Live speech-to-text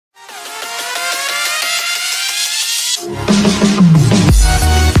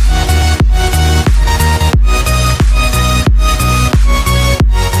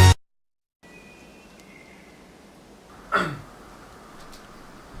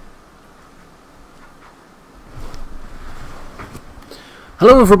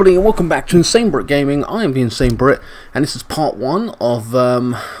Hello everybody and welcome back to INSANEBRIT Gaming. I am the INSANEBRIT and this is part 1 of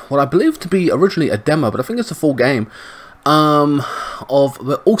what I believe to be originally a demo, but I think it's a full game of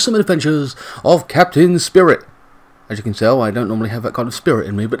the awesome adventures of Captain Spirit. As you can tell, I don't normally have that kind of spirit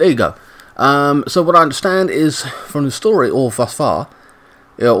in me, but there you go. So what I understand is from the story, or thus far,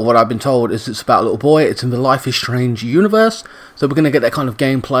 what I've been told is it's about a little boy. It's in the Life is Strange universe, so we're going to get that kind of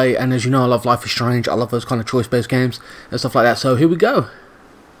gameplay. And as you know, I love Life is Strange. I love those kind of choice-based games and stuff like that. So here we go.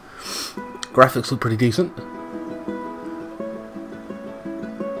 Graphics look pretty decent,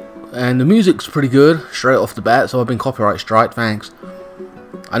 and the music's pretty good straight off the bat. So I've been copyright striked. Thanks.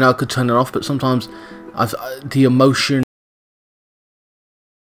 I know I could turn it off, but sometimes the emotion.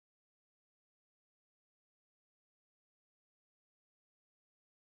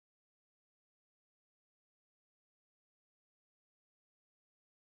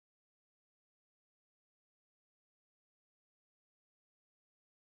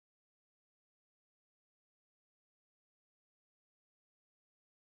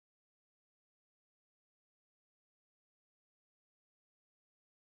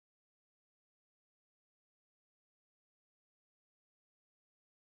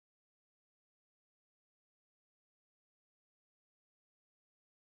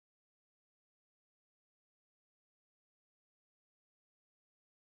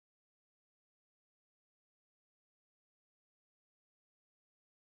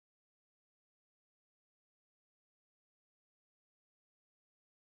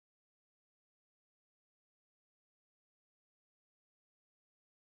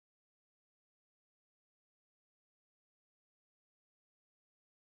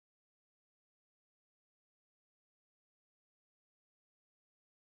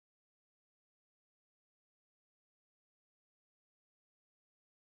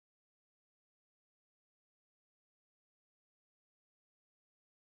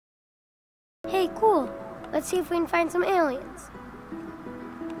 Hey, cool. Let's see if we can find some aliens.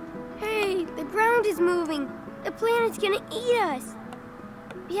 Hey, the ground is moving. The planet's gonna eat us.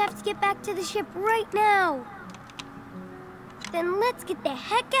 We have to get back to the ship right now. Then let's get the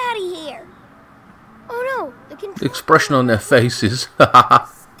heck out of here. Oh no, the Expression on their faces.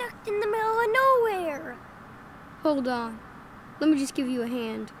 stuck in the middle of nowhere. Hold on. Let me just give you a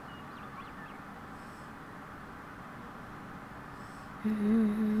hand.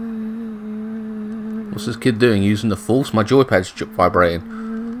 What's this kid doing? Using the Force? My joypad's vibrating.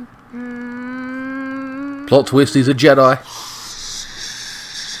 Plot twist, he's a Jedi.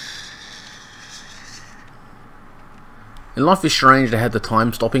 In Life is Strange, they had the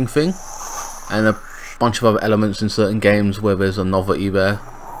time-stopping thing, and a bunch of other elements in certain games where there's a novelty there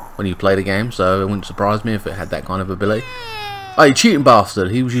when you play the game, so it wouldn't surprise me if it had that kind of ability. Oh, you cheating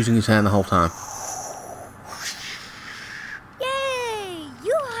bastard! He was using his hand the whole time.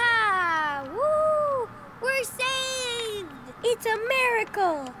 It's a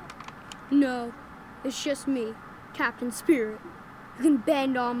miracle! No, it's just me, Captain Spirit, who can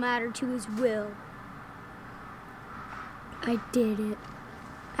bend all matter to his will. I did it.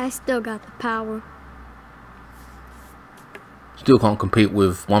 I still got the power. Still can't compete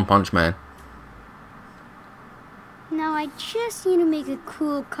with One Punch Man. Now I just need to make a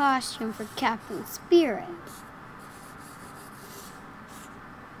cool costume for Captain Spirit.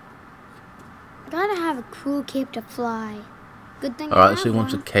 Gotta have a cool cape to fly. Good thing. Alright, so he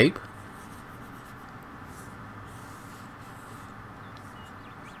wants a cape.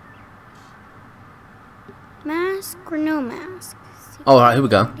 Mask or no mask? Alright, here we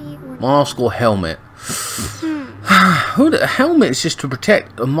go. Mask or helmet? The helmet is just to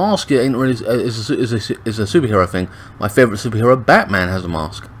protect. A mask ain't really is a superhero thing. My favorite superhero, Batman, has a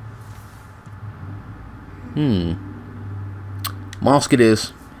mask. Mask it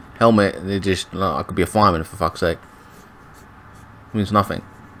is. Helmet, they just, I could be a fireman for fuck's sake. Means nothing.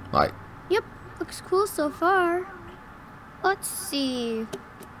 Like. Yep, looks cool so far. Let's see.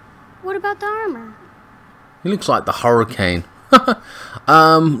 What about the armor? He looks like the Hurricane.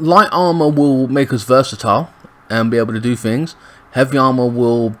 Light armor will make us versatile and be able to do things. Heavy armor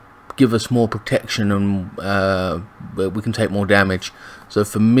will give us more protection and we can take more damage. So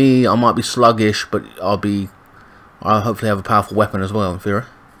for me, I might be sluggish, but I'll hopefully have a powerful weapon as well in theory.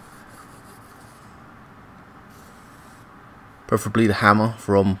 Preferably the hammer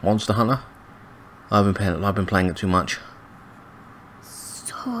from Monster Hunter. I've been playing it too much.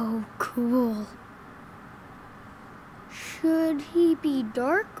 So cool. Should he be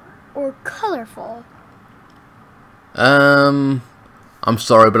dark or colorful? I'm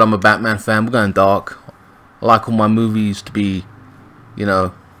sorry, but I'm a Batman fan. We're going dark. I like all my movies to be, you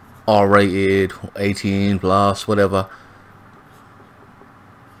know, R-rated, 18 plus, whatever.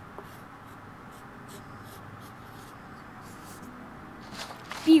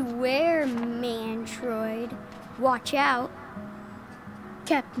 watch out.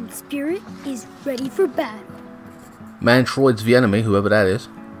 Captain Spirit is ready for battle. Mantroid's the enemy, whoever that is.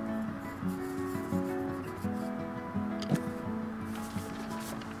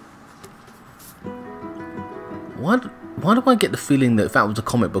 Why do I get the feeling that if that was a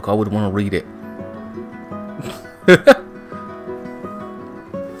comic book, I would want to read it?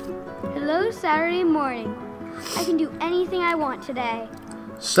 Hello, Saturday morning. I can do anything I want today.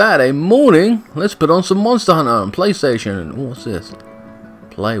 Saturday morning? Let's put on some Monster Hunter on PlayStation. What's this?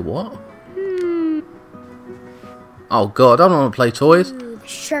 Play what? Oh god, I don't want to play toys. Ooh, the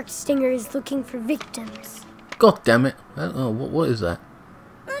shark stinger is looking for victims. God damn it. Oh, what is that?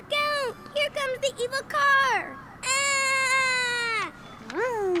 Look out! Here comes the evil car! Ah!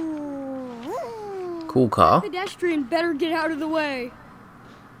 Cool car. Pedestrian better get out of the way.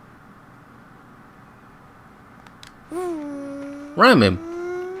 Ram him.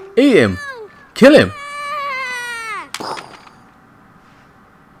 Eat him. Kill him.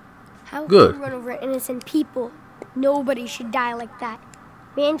 How Good. can you run over innocent people? Nobody should die like that.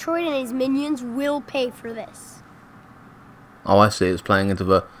 Mantroid and his minions will pay for this. Oh, I see. It's playing into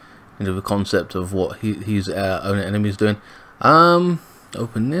the concept of what his own enemy's doing.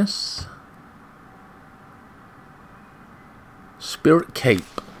 Open this. Spirit cape.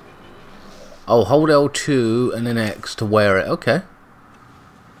 Oh, hold L2 and then X to wear it. Okay.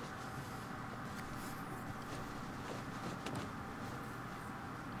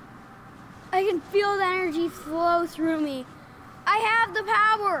 I can feel the energy flow through me. I have the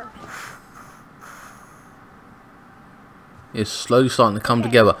power. It's slowly starting to come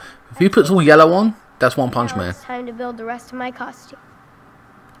together. If he puts all yellow on, that's One Punch Now Man. it's time to build the rest of my costume.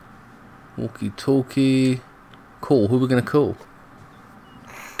 Walkie talkie. Cool. Who are we gonna call?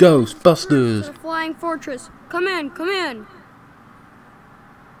 To Ghostbusters. the flying fortress. Come in, come in.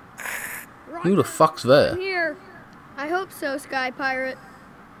 Who the fuck's I'm there? here. I hope so, Sky Pirate.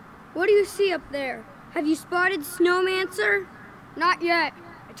 What do you see up there? Have you spotted Snowmancer? Not yet.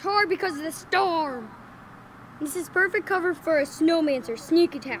 It's hard because of the storm. This is perfect cover for a Snowmancer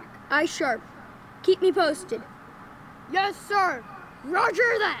sneak attack. Eye sharp. Keep me posted. Yes, sir. Roger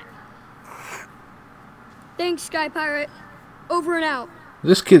that. Thanks, Sky Pirate. Over and out.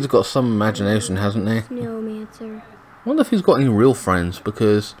 This kid's got some imagination, hasn't he? Snowmancer. I wonder if he's got any real friends,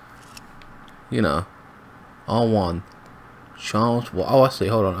 because, you know, R1. Charles, well, oh, I see.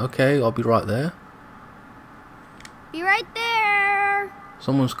 Hold on. Okay, I'll be right there. Be right there!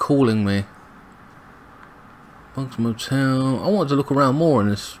 Someone's calling me. Bugs Motel. I wanted to look around more in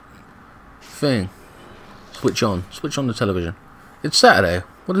this thing. Switch on. Switch on the television. It's Saturday.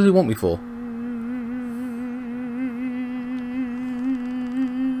 What does he want me for?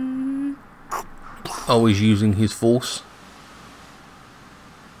 Oh, he's using his force.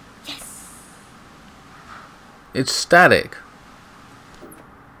 Yes! It's static.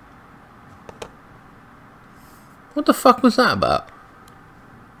 What the fuck was that about?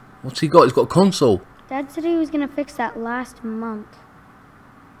 What's he got? He's got a console. Dad said he was gonna fix that last month.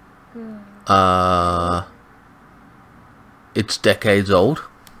 It's decades old.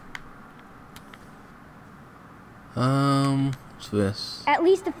 What's this? At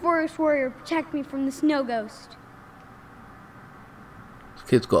least the forest warrior protect me from the snow ghost. This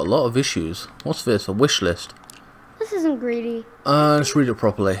kid's got a lot of issues. What's this? A wish list. This isn't greedy. Let's read it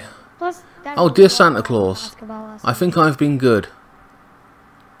properly. Plus, Dad Oh, wants dear to Santa Claus, basketball lesson. I think I've been good.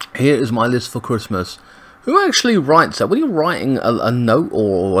 Here is my list for Christmas. Who actually writes that? When you're writing a note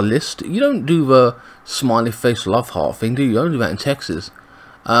or a list, you don't do the smiley face love heart thing, do you? You only do that in Texas.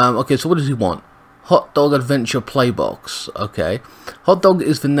 Okay, so what does he want? Hot Dog Adventure Playbox. Okay. Hot Dog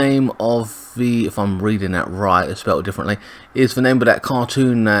is the name of the, if I'm reading that right, it's spelled differently, is the name of that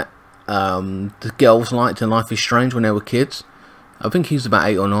cartoon that the girls liked in Life is Strange when they were kids. I think he's about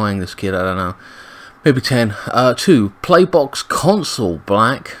 8 or 9, this kid, I don't know. Maybe 10. 2. Playbox Console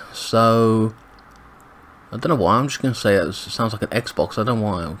Black. So, I don't know why, I'm just going to say it sounds like an Xbox, I don't know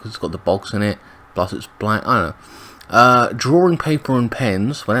why, because it's got the box in it, plus it's black, I don't know. Drawing paper and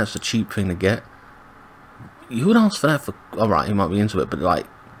pens, well that's a cheap thing to get. You would ask for that for, alright, you might be into it, but like,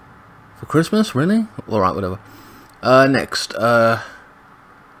 for Christmas, really? Alright, whatever. Next,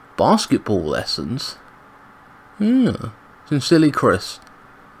 basketball lessons. Yeah. Sincerely, Chris.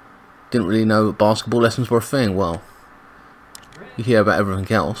 Didn't really know that basketball lessons were a thing. Well, you hear about everything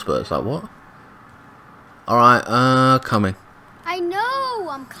else, but it's like, what? Alright, coming. I know,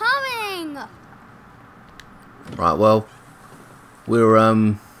 I'm coming. Right, well,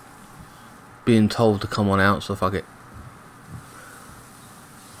 we're, being told to come on out, so fuck it.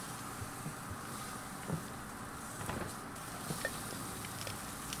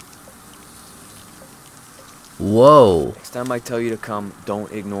 Whoa. Next time I tell you to come,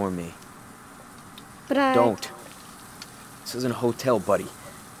 don't ignore me. But I... Don't. This isn't a hotel, buddy.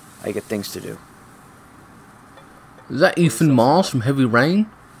 I got things to do. Is that Ethan Mars from Heavy Rain?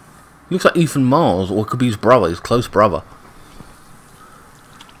 He looks like Ethan Mars, or it could be his brother, his close brother.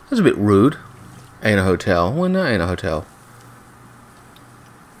 That's a bit rude. Ain't a hotel. Well, no, ain't a hotel.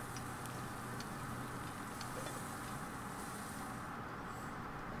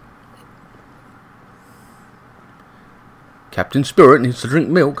 Captain Spirit needs to drink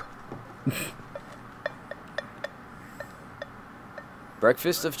milk.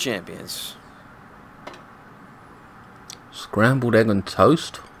 Breakfast of champions. Scrambled egg and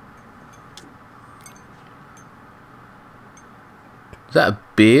toast. Is that a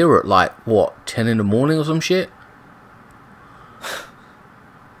beer at like, what, 10 in the morning or some shit?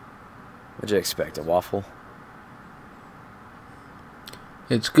 What'd you expect, a waffle?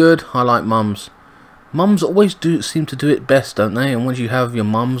 It's good. I like mums. Mums always seem to do it best, don't they? And once you have your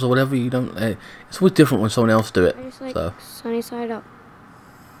mums or whatever, you don't... it's always different when someone else do it. I just like So. sunny side up.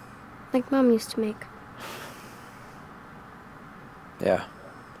 Like Mom used to make. Yeah.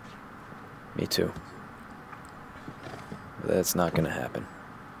 Me too. But that's not gonna happen.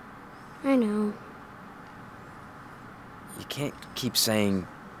 I know. You can't keep saying,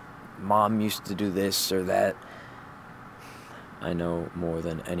 Mom used to do this or that. I know more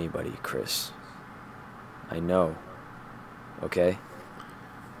than anybody, Chris. I know. Okay?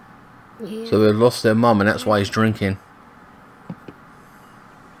 Yeah. So they've lost their mum and that's why he's drinking.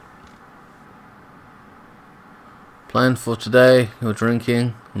 Plan for today, you're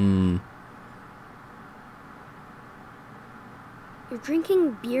drinking. You're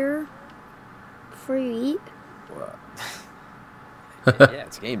drinking beer before you eat? Well, yeah,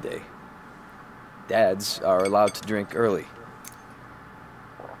 it's game day. Dads are allowed to drink early.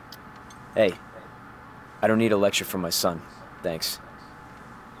 Hey, I don't need a lecture from my son. Thanks.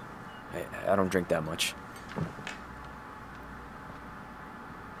 I don't drink that much.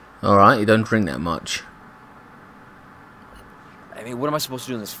 Alright, you don't drink that much. I mean, what am I supposed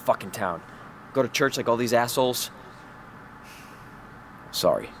to do in this fucking town? Go to church like all these assholes?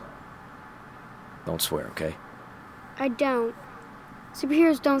 Sorry. Don't swear, okay? I don't.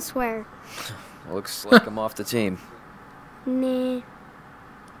 Superheroes don't swear. Looks like I'm off the team. Nah.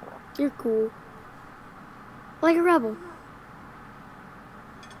 You're cool. Like a rebel.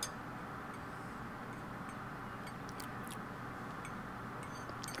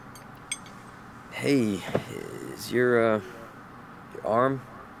 Hey, is your arm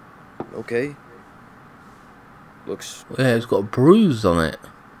okay? Looks... Yeah, it's got a bruise on it.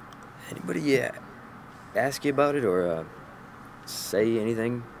 Anybody ask you about it or say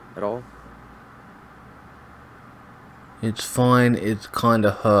anything at all? It's fine, it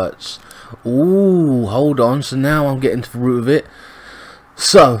kinda hurts. Ooh, hold on, so now I'm getting to the root of it.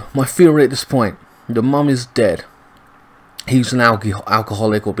 So, my theory at this point, the mum is dead. He's an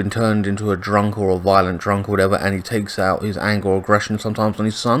alcoholic or been turned into a drunk or a violent drunk or whatever, and he takes out his anger or aggression sometimes on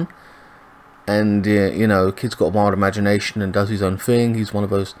his son. And, you know, kid's got a wild imagination and does his own thing. He's one of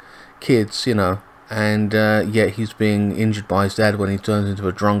those kids, you know. And yet he's being injured by his dad when he turns into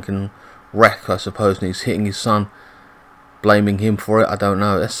a drunken wreck, I suppose, and he's hitting his son, blaming him for it. I don't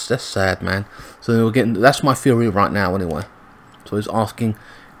know. That's sad, man. So we're getting... That's my theory right now, anyway. So he's asking,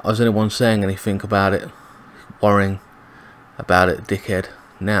 is anyone saying anything about it? Worrying about it, dickhead.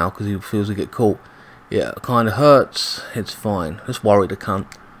 Now, because he feels he get caught. Yeah, it kind of hurts. It's fine. Just worry the cunt.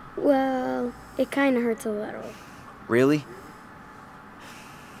 Well, it kind of hurts a little. Really?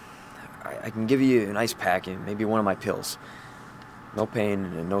 I can give you an ice pack and maybe one of my pills. No pain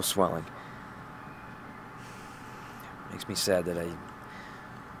and no swelling. Makes me sad that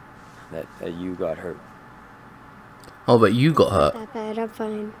that you got hurt. Oh, but you got hurt. That bad, I'm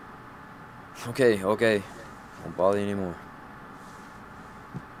fine. Okay. Won't bother you anymore.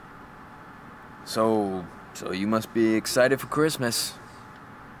 So you must be excited for Christmas.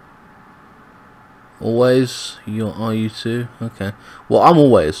 Always? Are you too? Okay. Well, I'm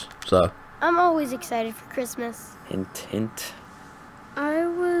always, so. I'm always excited for Christmas. Hint, hint. I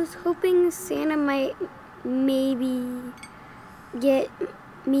was hoping Santa might maybe get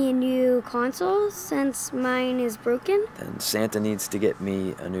me a new console since mine is broken. Then Santa needs to get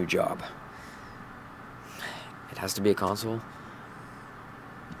me a new job. It has to be a console.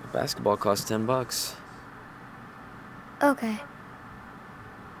 Basketball costs $10. Okay.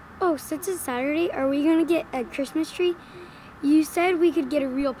 Oh, since it's Saturday, are we gonna get a Christmas tree? You said we could get a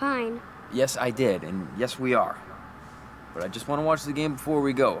real pine. Yes, I did, and yes, we are. But I just want to watch the game before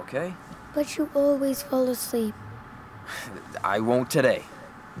we go, okay? But you always fall asleep. I won't today.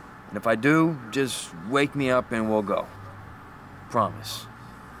 And if I do, just wake me up and we'll go. Promise.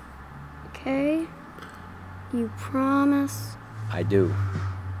 Okay. You promise? I do.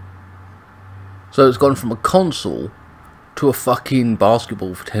 So it's gone from a console to a fucking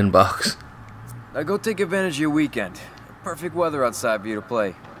basketball for $10. Now go take advantage of your weekend. Perfect weather outside for you to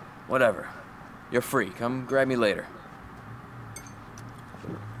play. Whatever. You're free. Come grab me later.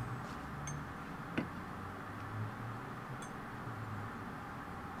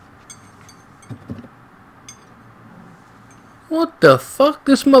 What the fuck?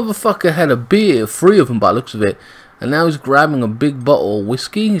 This motherfucker had a beer, 3 of them by the looks of it, and now he's grabbing a big bottle of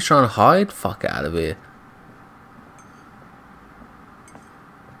whiskey. He's trying to hide? Fuck out of here.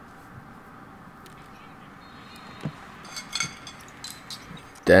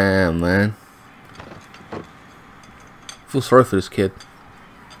 Damn, man. Feel sorry for this kid.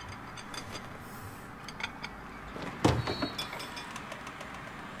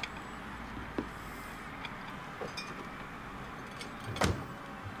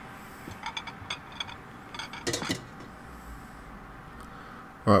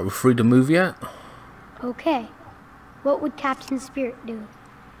 Alright, we're free to move yet? Okay. What would Captain Spirit do?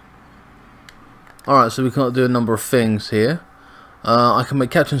 Alright, so we can't do a number of things here. I can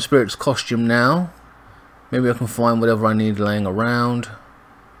make Captain Spirit's costume now. Maybe I can find whatever I need laying around.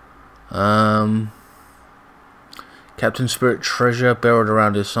 Captain Spirit treasure buried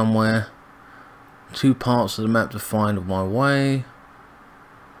around here somewhere. 2 parts of the map to find on my way.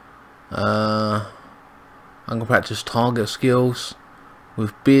 I'm going to practice target skills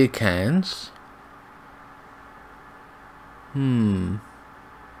with beer cans.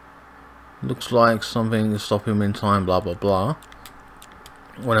 Looks like something to stop him in time, blah blah blah.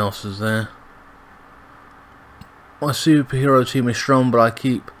 What else is there? My superhero team is strong, but I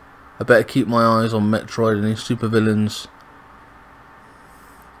better keep my eyes on Metroid and his supervillains.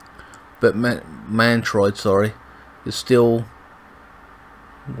 But Mantroid, sorry, is still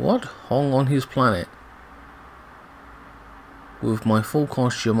hung on his planet. With my full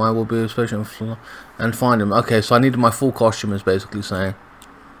costume, I will be especially and find him. Okay, so I needed my full costume, is basically saying.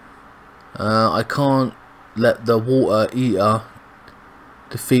 I can't let the water eater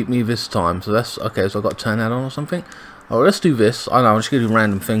defeat me this time. So that's okay. So I got to turn that on or something. Alright, let's do this. I know. I'm just gonna do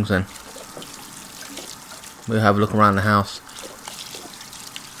random things then. We'll have a look around the house.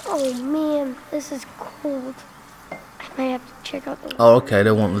 Oh man, this is cold. I might have to check out the. Oh, okay.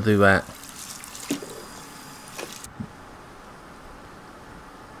 They want to do that.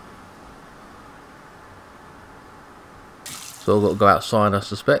 So I've got to go outside, I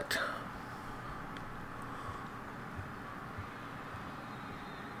suspect.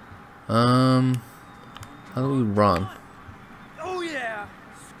 How do we run? Oh yeah,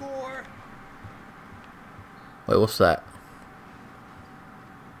 score. Wait, what's that?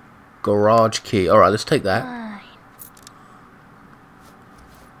 Garage key. Alright, let's take that.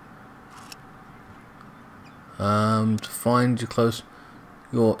 To find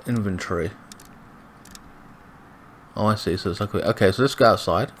your inventory. Oh, I see. So it's like, okay, so let's go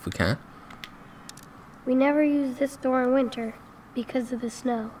outside if we can. We never use this door in winter because of the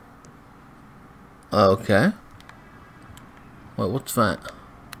snow. Okay. Wait, what's that?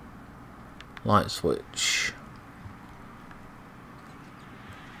 Light switch.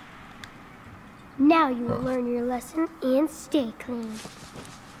 Now you will learn your lesson and stay clean.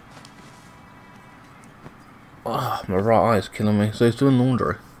 Oh, my right eye's killing me. So he's doing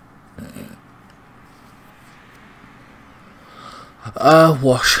laundry.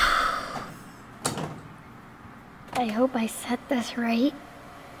 Wash. I hope I set this right.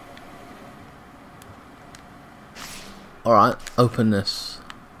 Alright, open this.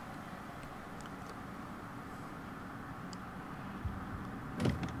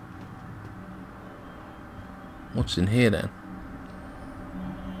 What's in here then?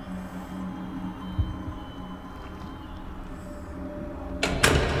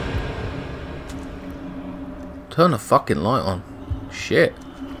 Turn the fucking light on. Shit.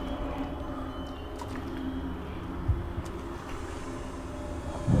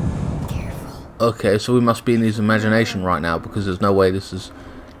 Okay, so we must be in his imagination right now because there's no way this is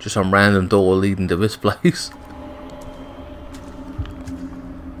just some random door leading to this place.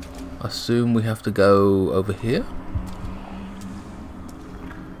 I assume we have to go over here.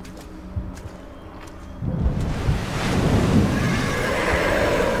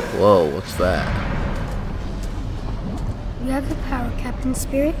 Whoa, what's that? You have the power, Captain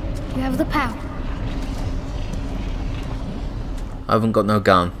Spirit. You have the power. I haven't got no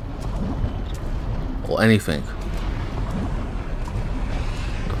gun. Or anything.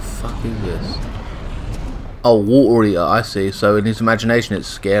 What the fuck is this? Oh, water eater, I see. So in his imagination it's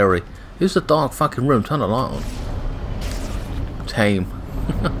scary. Here's a dark fucking room, turn the light on. Tame.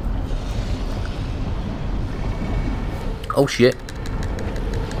 Oh shit.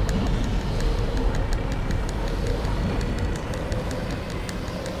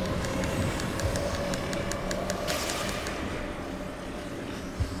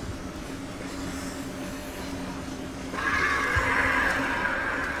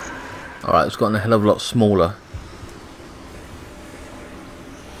 Alright, it's gotten a hell of a lot smaller.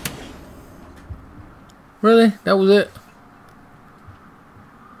 Really? That was it?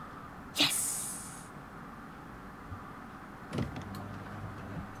 Yes!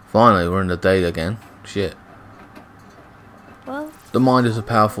 Finally, we're in the day again. Shit. Well, The mind is a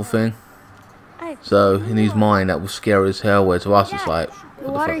powerful thing. So, in his mind, that was scary as hell, where to us it's like...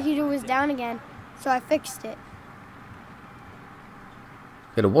 The water heater was down again, so I fixed it.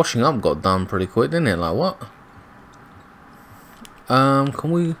 Yeah, the washing up got done pretty quick, didn't it? Like, what?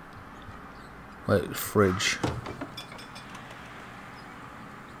 Can we... Wait, fridge.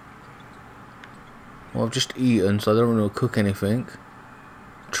 Well, I've just eaten, so I don't really want to cook anything.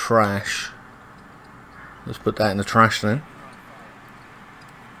 Trash. Let's put that in the trash then.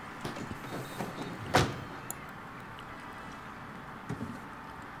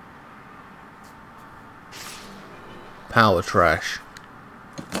 Power trash.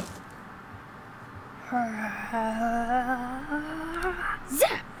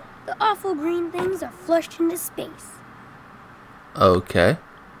 Zap! The awful green things are flushed into space. Okay.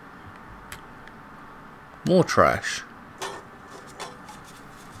 More trash.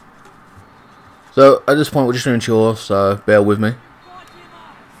 So, at this point we're just doing chores, so bear with me.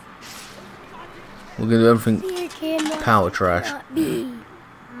 We're going to do everything power trash.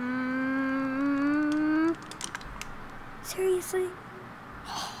 Seriously?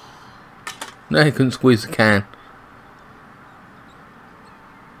 No, he couldn't squeeze the can.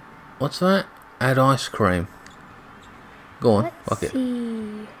 What's that? Add ice cream. Go on, fuck it. Let's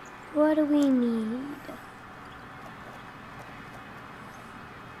see. What do we need?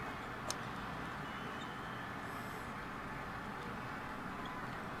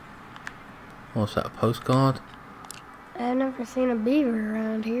 What's that, a postcard? I've never seen a beaver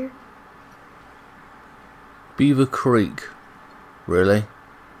around here. Beaver Creek. Really?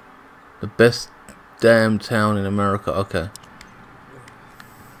 The best damn town in America. Okay.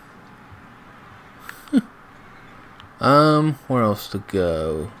 Where else to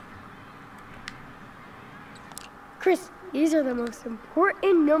go? Chris, these are the most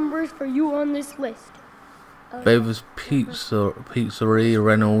important numbers for you on this list. Beaver's Pizzeria,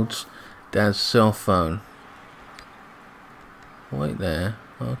 Reynolds, Dad's cell phone. Wait there.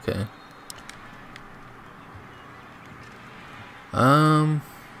 Okay.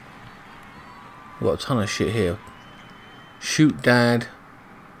 We've got a ton of shit here. Shoot Dad.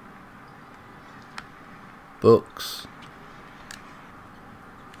 Books.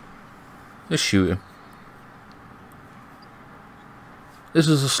 Let's shoot him. This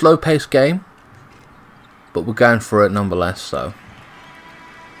is a slow-paced game, but we're going for it nonetheless, so.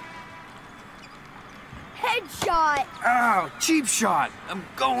 Headshot! Ow, cheap shot. I'm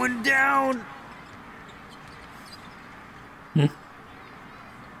going down.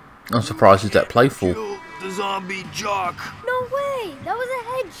 I'm surprised he's that playful. Kill the zombie jock. No way! That was a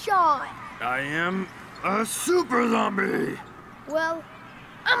headshot! I am a super zombie. Well,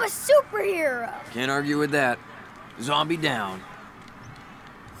 I'm a superhero! Can't argue with that. Zombie down.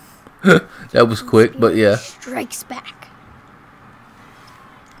 That was quick, but yeah. Strikes back.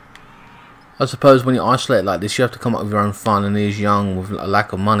 I suppose when you isolate like this, you have to come up with your own fun, and he's young with a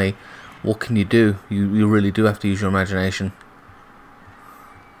lack of money. What can you do? You really do have to use your imagination.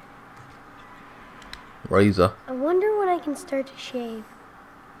 Razor. I wonder when I can start to shave.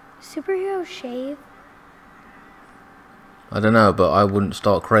 Superheroes shave? I don't know, but I wouldn't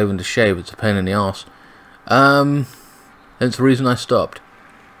start craving to shave. It's a pain in the arse. That's the reason I stopped.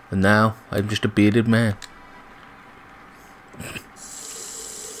 And now, I'm just a bearded man.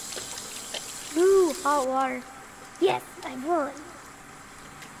 Ooh, hot water. Yes, I won.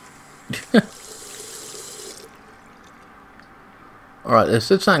 Alright,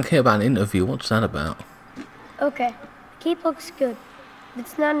 there's something here about an interview. What's that about? Okay, the cape looks good.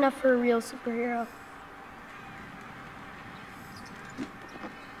 It's not enough for a real superhero.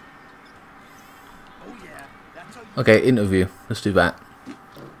 Okay, interview. Let's do that.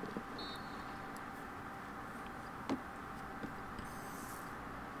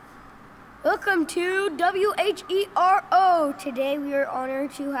 Welcome to WHERO. Today we are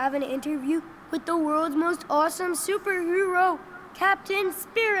honored to have an interview with the world's most awesome superhero, Captain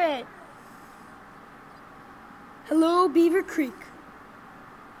Spirit. Hello, Beaver Creek.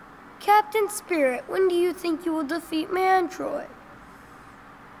 Captain Spirit, when do you think you will defeat Mantroid?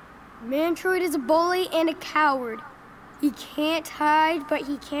 Mantroid is a bully and a coward. He can't hide, but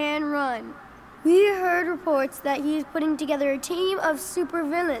he can run. We heard reports that he is putting together a team of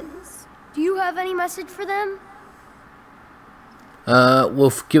supervillains. Do you have any message for them? We'll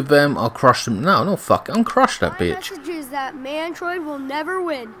forgive them. I'll crush them. No, fuck it. I'm crush that My bitch. message is that Mantroid will never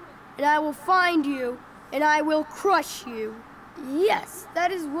win, and I will find you, and I will crush you. Yes,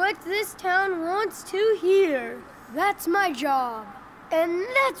 that is what this town wants to hear. That's my job, and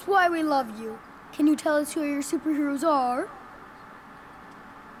that's why we love you. Can you tell us who your superheroes are?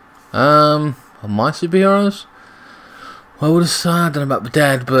 My superheroes? Well, I would have said, I don't know about my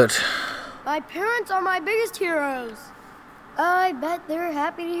dad, but My parents are my biggest heroes. I bet they're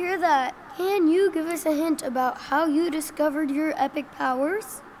happy to hear that. Can you give us a hint about how you discovered your epic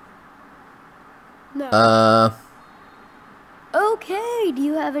powers? No. Okay, do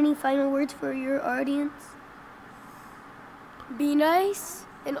you have any final words for your audience? Be nice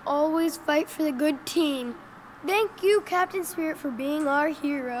and always fight for the good team. Thank you, Captain Spirit, for being our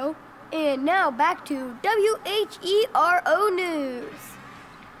hero. And now back to WHERO News.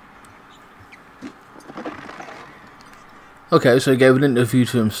 okay, so he gave an interview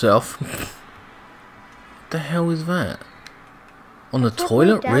to himself. What the hell is that? On the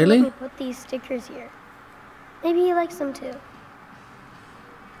toilet, Dad really? Let me put these stickers here. Maybe he likes them too.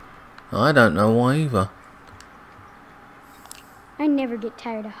 I don't know why either. I never get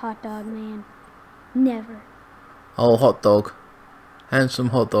tired of Hot Dog Man. Never. Oh, hot dog. Handsome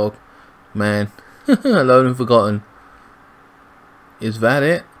hot dog. Man. Alone and forgotten. Is that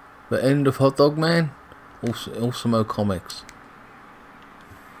it? The end of Hot Dog Man? Also comics.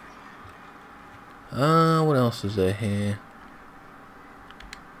 What else is there here?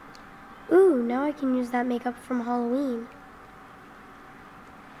 Ooh, now I can use that makeup from Halloween.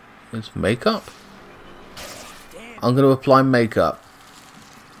 It's makeup? I'm going to apply makeup.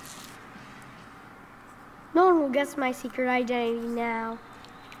 No one will guess my secret identity now.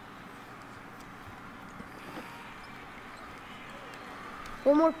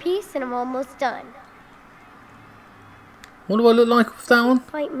 One more piece and I'm almost done. What do I look like with that one?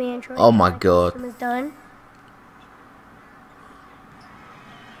 Fight Mantroid. Oh my god. Is done.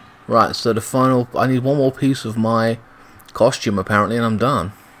 Right, so the final... I need one more piece of my costume apparently and I'm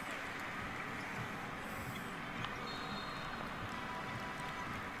done.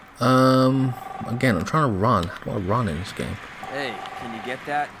 Again, I'm trying to run. How do I run in this game? Hey, can you get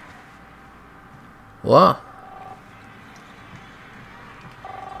that? What?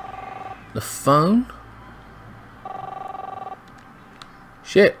 The phone?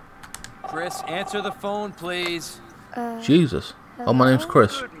 Shit. Chris, answer the phone, please. Jesus. Oh, my name's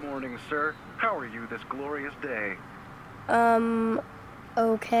Chris. Good morning, sir. How are you this glorious day?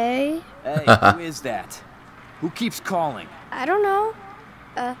 Okay. Hey, who is that? Who keeps calling? I don't know.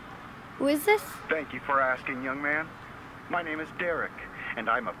 Who is this? Thank you for asking, young man. My name is Derek, and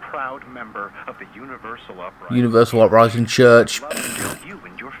I'm a proud member of the Universal Uprising. Universal Uprising Church. I'd love to tell you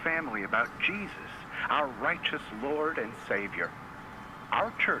and your family about Jesus, our righteous Lord and Savior.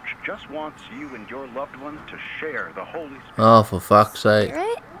 Our church just wants you and your loved ones to share the Holy Spirit. Oh, for fuck's sake.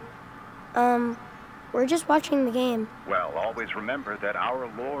 Right? We're just watching the game. Well, always remember that our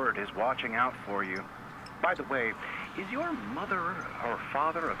Lord is watching out for you. By the way, is your mother or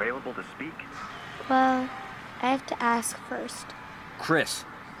father available to speak? Well, I have to ask first. Chris,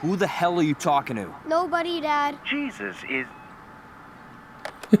 who the hell are you talking to? Nobody, Dad. Jesus is...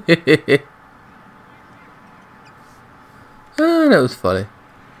 Oh, that was funny.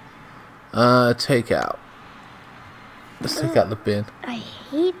 Take out. Let's take out the bin. I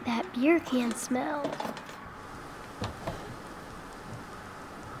hate that beer can smell.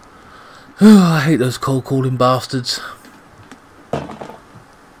 I hate those cold calling bastards. I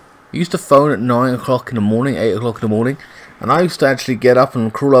used to phone at 9 o'clock in the morning, 8 o'clock in the morning, and I used to actually get up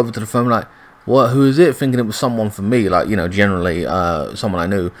and crawl over to the phone like, what, who is it? Thinking it was someone from me, like, you know, generally someone I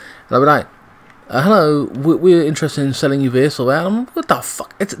knew. And I'd be like, hello, we're interested in selling you this or that. I'm like, what the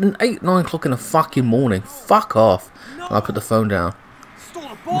fuck? It's 8, 9 o'clock in the fucking morning. Fuck off. No. And I put the phone down. Stole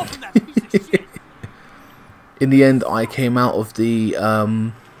a ball from that piece of shit. In the end, I came out of the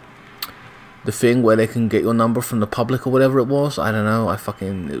thing where they can get your number from the public or whatever it was. I don't know.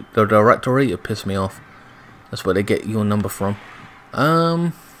 The directory, it pissed me off. That's where they get your number from.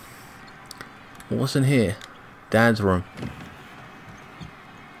 What's in here? Dad's room.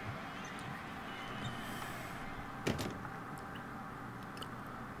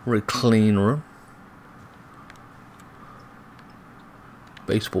 Very clean room.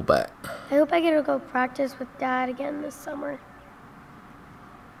 Baseball bat. I hope I get to go practice with Dad again this summer.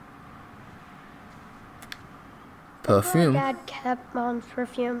 Perfume. Dad kept Mom's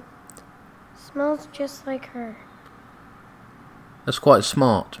perfume. Smells just like her. That's quite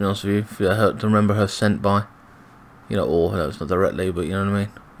smart, to be honest with you, if you to remember her scent by. You know, or no, it's not directly, but you know what I mean?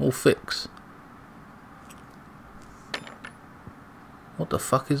 All fix. What the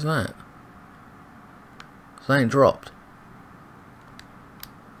fuck is that? That ain't dropped.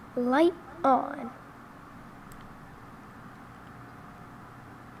 Light on.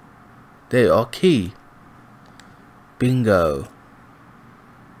 There you are, key. Bingo.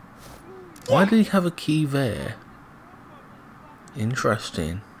 Why did he have a key there?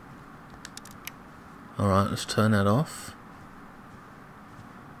 Interesting. Alright, let's turn that off.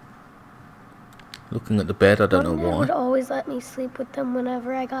 Looking at the bed, I don't know Mom would why. always let me sleep with them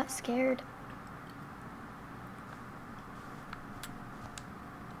whenever I got scared.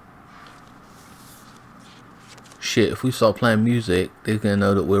 Shit, if we start playing music, they're gonna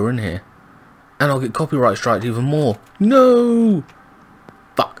know that we're in here. And I'll get copyright striked even more. No!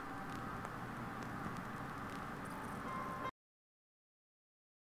 Fuck.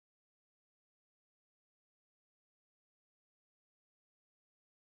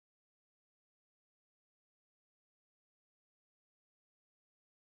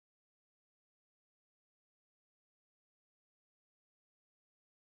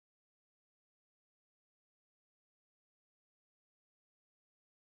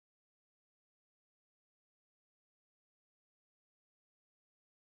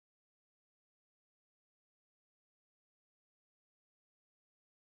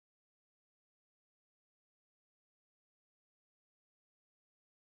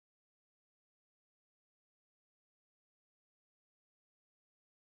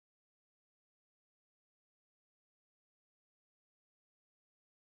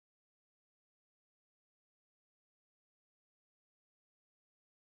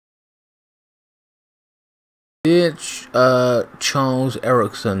 Dear Charles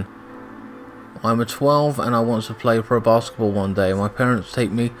Erickson, I'm a 12 and I want to play pro basketball one day. My parents take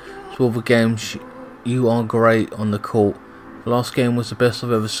me to all the games. You are great on the court. The last game was the best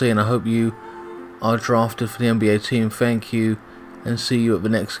I've ever seen. I hope you are drafted for the NBA team. Thank you and see you at the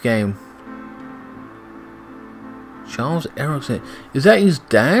next game. Charles Erickson. Is that his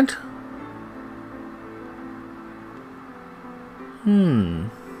dad?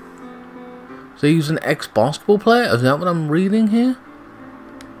 So he's an ex-basketball player? Is that what I'm reading here?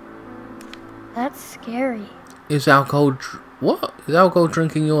 That's scary. Is alcohol... What? Is alcohol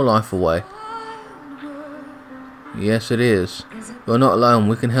drinking your life away? Yes, it is. You're not alone.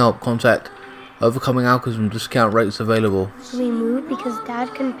 We can help. Contact Overcoming Alcoholism. Discount rates available. So we moved because Dad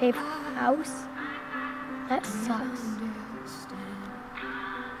couldn't pay for the house? That sucks.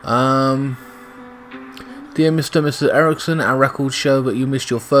 Dear Mr. and Mrs. Erickson, our records show that you missed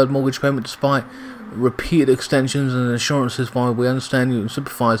your third mortgage payment despite repeated extensions and assurances. While we understand you and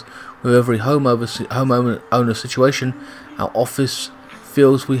sympathise with every homeowner situation, our office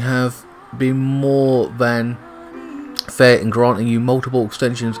feels we have been more than fair in granting you multiple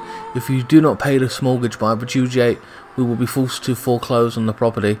extensions. If you do not pay this mortgage by the due date, we will be forced to foreclose on the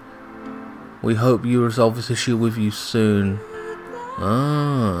property. We hope you resolve this issue with you soon.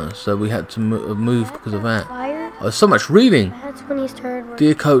 Ah, so we had to move because of that. Oh, so much reading. That's when he started working.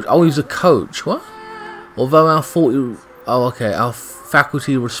 Dear coach, oh, he's a coach. What? Although our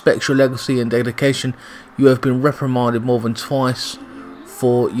faculty respects your legacy and dedication, you have been reprimanded more than twice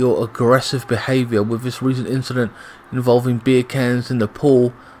for your aggressive behaviour. With this recent incident involving beer cans in the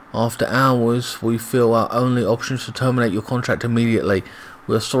pool after hours, we feel our only option is to terminate your contract immediately.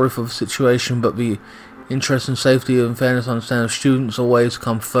 We are sorry for the situation, but the interest and safety and fairness and understanding of students always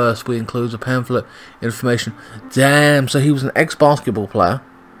come first. We include a pamphlet information. Damn, so he was an ex-basketball player,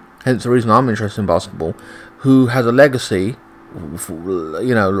 hence the reason I'm interested in basketball, who has a legacy,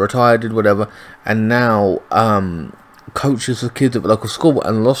 you know, retired, did whatever, and now coaches the kids at the local school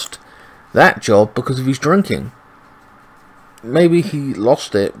and lost that job because of his drinking. Maybe he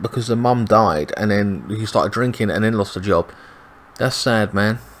lost it because the mum died and then he started drinking and then lost the job. That's sad,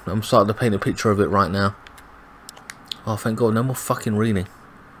 man. I'm starting to paint a picture of it right now. Oh, thank God, no more fucking reading.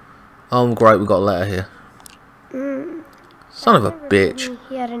 Oh, great, we got a letter here. Son of a bitch.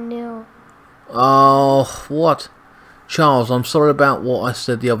 He had a new. Oh, what? Charles, I'm sorry about what I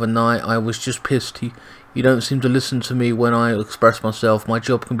said the other night. I was just pissed. You don't seem to listen to me when I express myself. My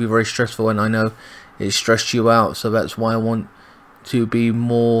job can be very stressful and I know it stressed you out, so that's why I want to be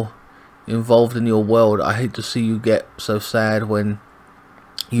more involved in your world. I hate to see you get so sad when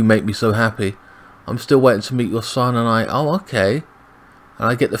you make me so happy. I'm still waiting to meet your son and I... Oh, okay. and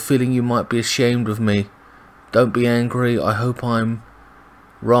I get the feeling you might be ashamed of me. Don't be angry. I hope I'm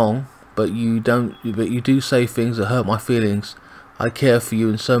wrong, but you do say things that hurt my feelings. I care for you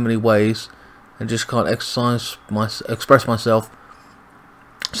in so many ways, and just can't express myself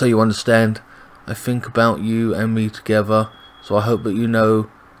so you understand. I think about you and me together, so I hope that you know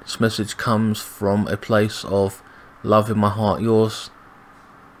this message comes from a place of love in my heart. Yours,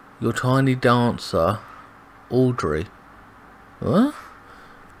 your tiny dancer, Audrey. What?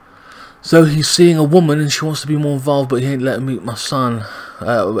 So he's seeing a woman and she wants to be more involved, but he ain't letting me meet my son,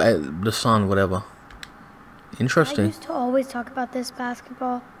 the son, whatever. Interesting. I used to always talk about this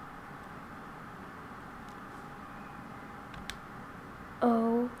basketball.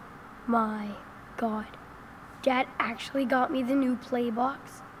 Oh my God. Dad actually got me the new play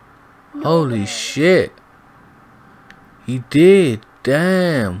box. No Holy way. shit. He did.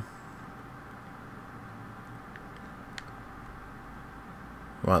 Damn.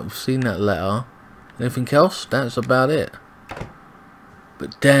 Right, we've seen that letter. Anything else? That's about it.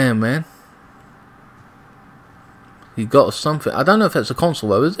 But damn, man. He got something. I don't know if that's a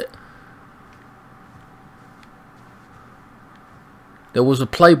console though, is it? There was a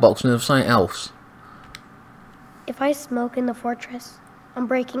play box and there was something else. If I smoke in the fortress, I'm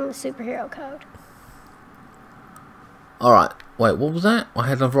breaking the superhero code. Alright, wait, what was that? I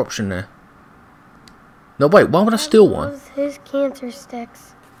had another option there. No, wait, why would I steal one? Those his cancer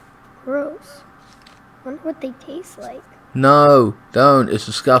sticks. Gross. Wonder what they taste like. No, don't. It's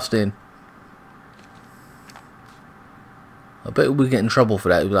disgusting. I bet we get in trouble for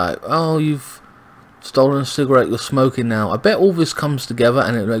that. It'd be like, oh, you've stolen a cigarette, you're smoking now. I bet all this comes together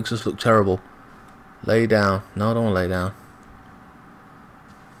and it makes us look terrible. Lay down. No, I don't want to lay down.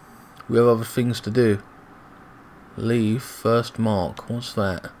 We have other things to do. Leave, first mark. What's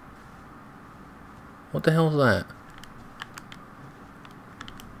that? What the hell's that?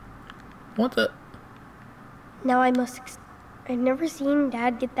 What the? Now I must. I've never seen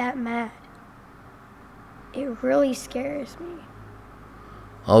Dad get that mad. It really scares me.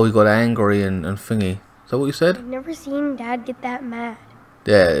 Oh, he got angry and thingy. Is that what you said? I've never seen Dad get that mad.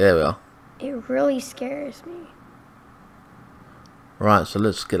 Yeah, there we are. It really scares me. Right, so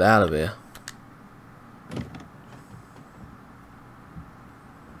let's get out of here.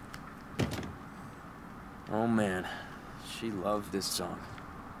 Oh man, she loved this song.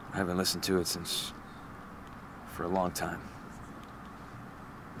 I haven't listened to it for a long time.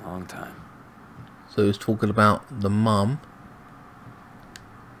 Long time. So he's talking about the mum.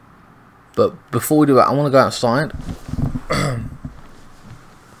 But before we do that, I want to go outside. And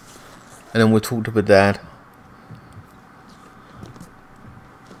then we'll talk to the dad.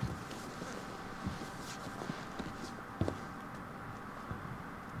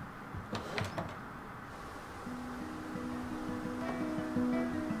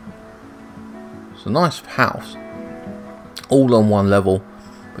 It's a nice house. All on one level.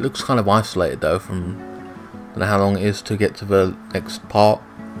 It looks kind of isolated though from... I don't know how long it is to get to the next part.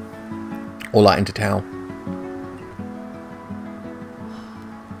 Or like into town.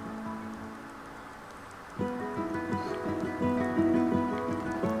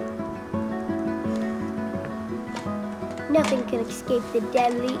 Nothing can escape the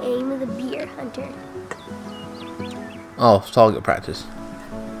deadly aim of the beer hunter. Oh, it's target practice.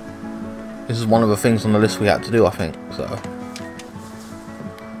 This is one of the things on the list we had to do, I think, so...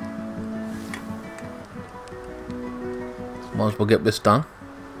 Might as well get this done.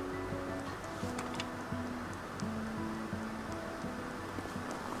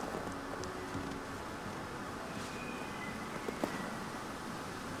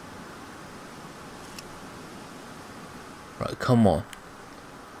 Right, come on.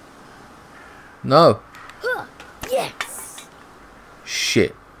 No! Yes!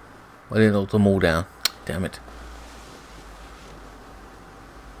 Shit. I didn't knock them all down. Damn it.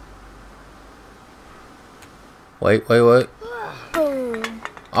 Wait. Boom.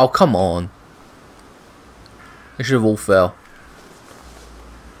 Oh, come on. They should have all fell.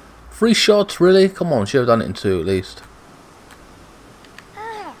 3 shots, really? Come on, should have done it in 2 at least.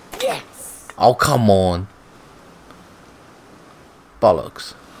 Yes! Oh, come on.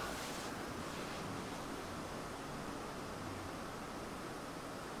 Bollocks.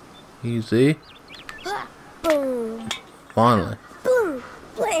 Easy. Boom. Finally. Boom.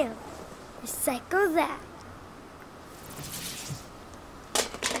 Blam. Recycle that.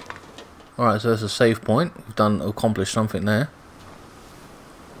 Alright, so that's a save point. We've accomplished something there.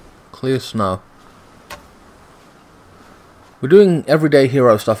 Clear snow. We're doing everyday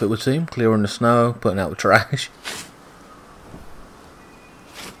hero stuff, it would seem. Clearing the snow, putting out the trash.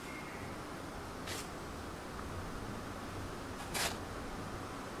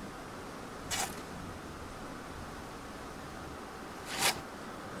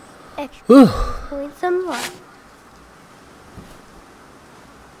 Extra points unlocked.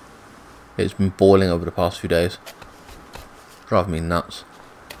 It's been boiling over the past few days. Driving me nuts.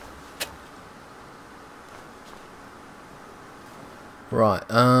 Right,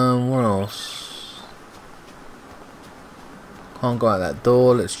 what else? Can't go out that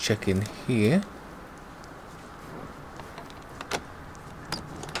door. Let's check in here.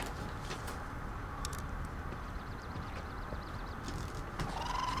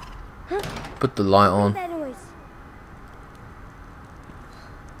 Put the light on. That noise.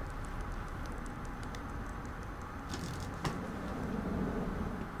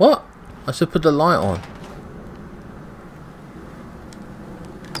 What? I said put the light on.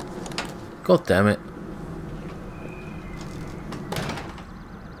 God damn it.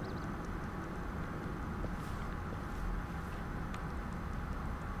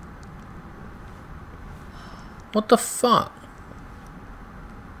 What the fuck?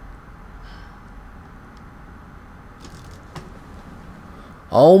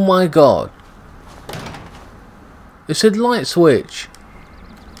 Oh my god. It said light switch.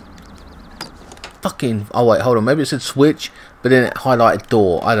 Fucking... Oh wait, hold on. Maybe it said switch, but then it highlighted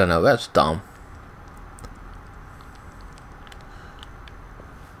door. I don't know. That's dumb.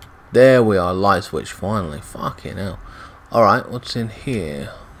 There we are. Light switch. Finally. Fucking hell. Alright, what's in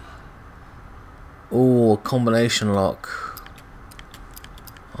here? Oh, a combination lock.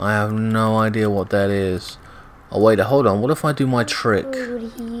 I have no idea what that is. Oh wait, hold on. What if I do my trick? What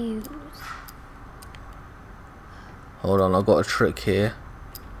would he use? Hold on, I've got a trick here.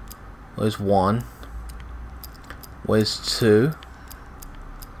 Where's 1? Where's 2?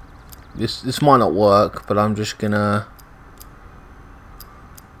 This might not work, but I'm just gonna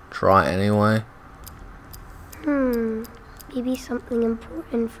try it anyway. Maybe something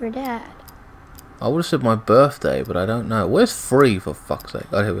important for Dad. I would have said my birthday, but I don't know. Where's 3 for fuck's sake?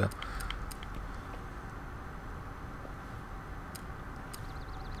 Oh, here we are.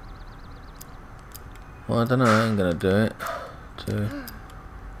 Well, I don't know. I ain't gonna do it. 2,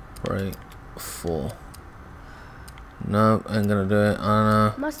 3, 4. No, I ain't gonna do it. I don't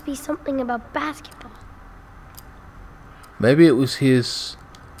know. Must be something about basketball. Maybe it was his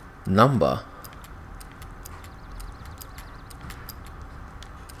number.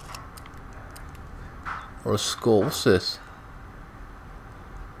 Or a score. What's this?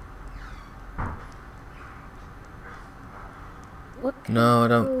 What No, I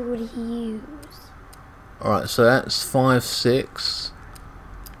don't. code would he use? Alright, so that's 5, 6,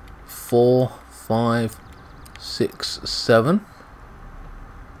 4, 5, 6, 7.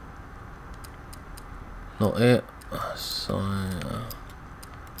 Not it. So,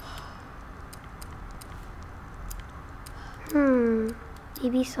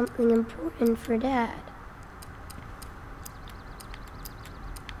 Maybe something important for Dad.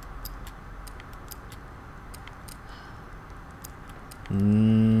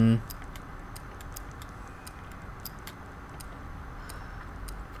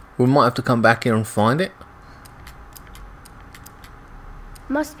 We might have to come back here and find it.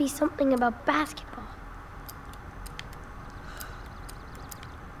 Must be something about basketball.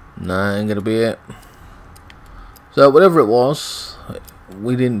 Nah, ain't gonna be it. So whatever it was,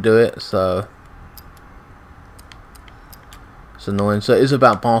 we didn't do it, so it's annoying. So it is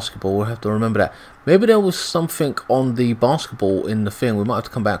about basketball. We'll have to remember that. Maybe there was something on the basketball in the thing. We might have to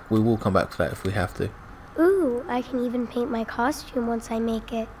come back. We will come back to that if we have to. Ooh, I can even paint my costume once I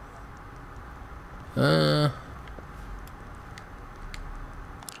make it.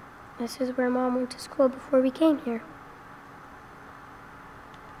 This is where Mom went to school before we came here.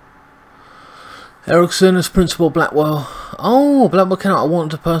 Erickson is Principal Blackwell. Oh, Blackwell Kennett, I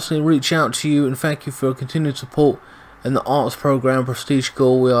wanted to personally reach out to you and thank you for your continued support in the arts program Prestige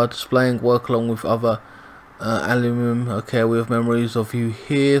School. We are displaying work along with other alumni. Okay, we have memories of you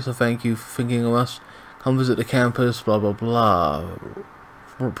here, so thank you for thinking of us. Come visit the campus, blah blah blah.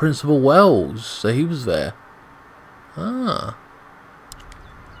 Principal Wells, so he was there. Ah.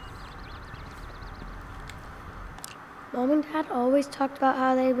 Mom and Dad always talked about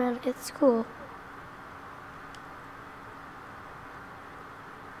how they met at school.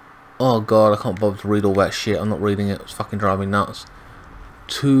 Oh god, I can't bother to read all that shit. I'm not reading it. It's fucking driving me nuts.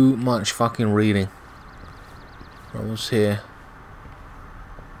 Too much fucking reading. What was here?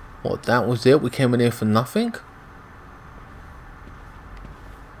 What, that was it? We came in here for nothing?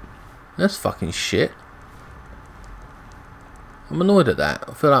 That's fucking shit. I'm annoyed at that.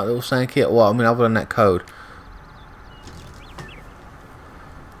 I feel like they were saying here. Well, I mean, other than that code.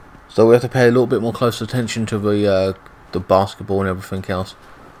 So we have to pay a little bit more close attention to the basketball and everything else.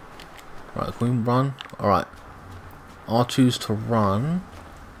 Right, can we run? Alright. R2's to run.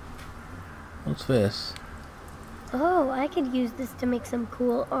 What's this? Oh, I could use this to make some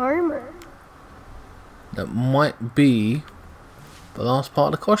cool armor. That might be the last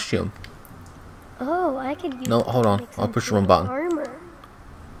part of the costume. Oh, I could use No, this hold to on. make I'll some push the cool wrong button. armor.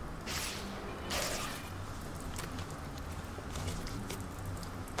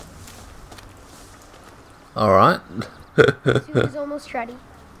 Alright. Suit is almost ready.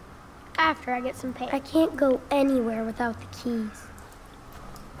 After I get some paint. I can't go anywhere without the keys.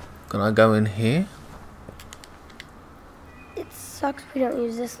 Can I go in here? It sucks we don't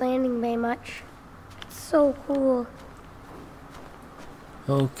use this landing bay much. It's so cool.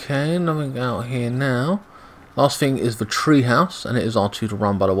 Okay, nothing out here now. Last thing is the treehouse, and it is R2 to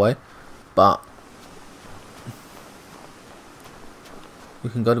run, by the way. But we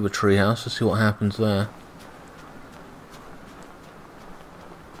can go to the treehouse to see what happens there.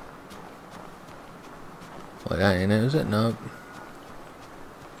 Wait, that ain't it, is it? No.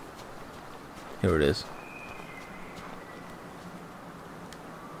 Here it is.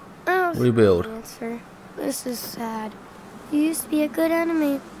 Oh, Rebuild. Answer. This is sad. You used to be a good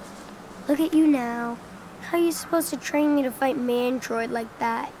enemy. Look at you now. How are you supposed to train me to fight Mantroid like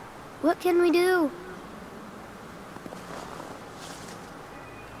that? What can we do?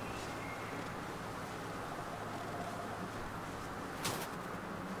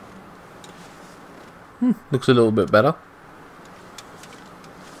 Looks a little bit better.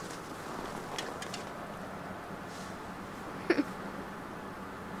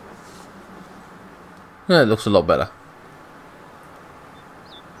 Yeah, it looks a lot better.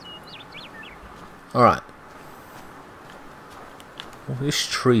 Alright. Well, this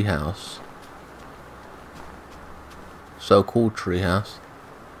treehouse. So-called treehouse.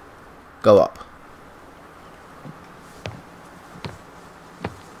 Go up.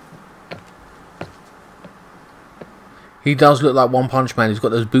 He does look like One Punch Man. He's got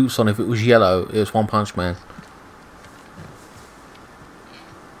those boots on. If it was yellow, it's One Punch Man.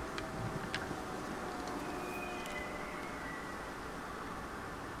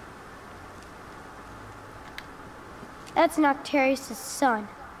 That's Noctarius' son.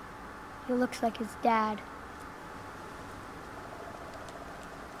 He looks like his dad.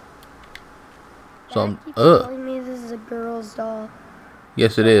 So Dad keeps telling me this is a girl's doll.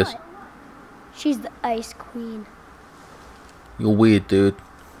 Yes, it is. What? She's the Ice Queen. You're weird, dude.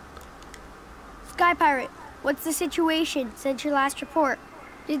 Sky Pirate, what's the situation since your last report?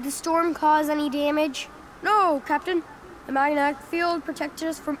 Did the storm cause any damage? No, Captain. The magnetic field protected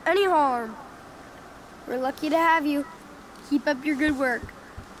us from any harm. We're lucky to have you. Keep up your good work.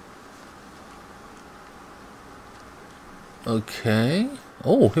 Okay.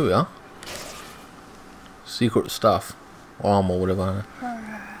 Oh, here we are. Secret stuff. Or armor, whatever.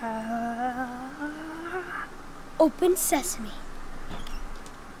 Open sesame.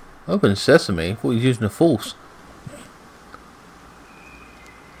 Open sesame? What, he's using the force.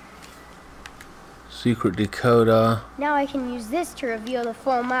 Secret decoder. Now I can use this to reveal the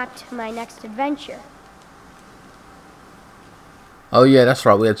full map to my next adventure. Oh yeah, that's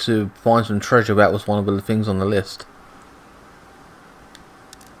right. We had to find some treasure. That was one of the things on the list.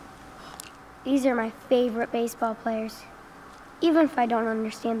 These are my favorite baseball players, even if I don't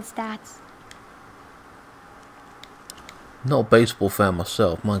understand the stats. Not a baseball fan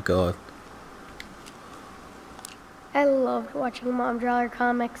myself. My God. I loved watching Mom draw her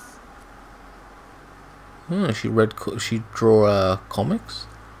comics. Hmm, she draw comics.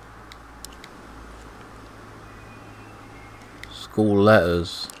 School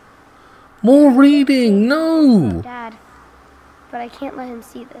letters. More reading. No. Dad, but I can't let him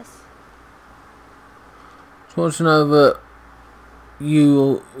see this. Just want to know that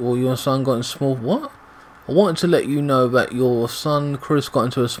you or your son got in small what? I wanted to let you know that your son Chris got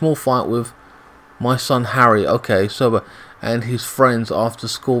into a small fight with my son Harry. Okay, so and his friends after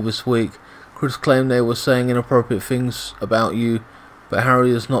school this week. Chris claimed they were saying inappropriate things about you, but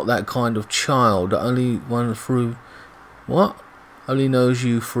Harry is not that kind of child. The only one through what? Only knows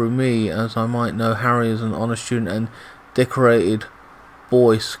you through me, as I might know Harry is an honest student and decorated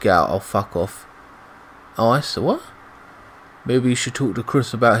Boy Scout. Oh, fuck off. Oh, I see. What? Maybe you should talk to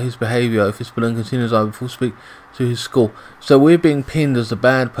Chris about his behaviour. If his bullying continues, I will speak to his school. So we're being pinned as a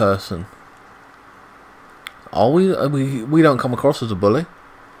bad person. Are we? We don't come across as a bully.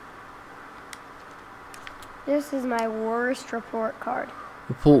 This is my worst report card.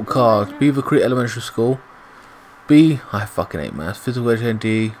 Report card. Beaver Creek Elementary School. B. I fucking hate maths. Physical education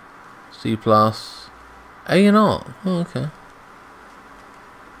D. C+. A and R. Oh, okay.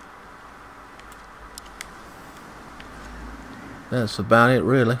 That's about it,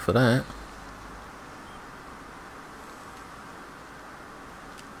 really, for that.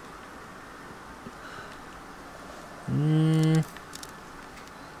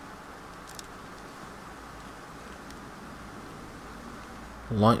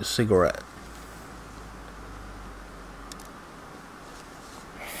 Light cigarette.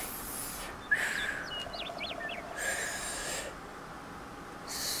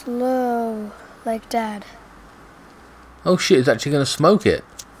 Slow, like Dad. Oh shit, he's actually going to smoke it.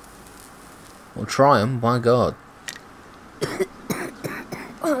 We'll try him, my god.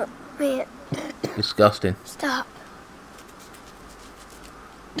 Oh, man. Disgusting. Stop.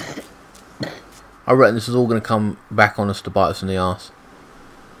 I reckon this is all going to come back on us to bite us in the arse.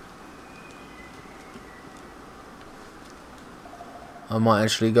 I might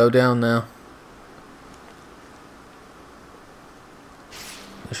actually go down now.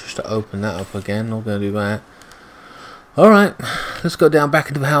 Let's just open that up again. Not going to do that. Alright, let's go down back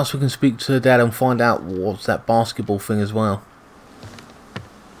into the house. We can speak to Dad and find out what's that basketball thing as well.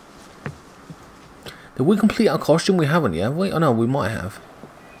 Did we complete our costume? We haven't yet, have we? Oh no, we might have.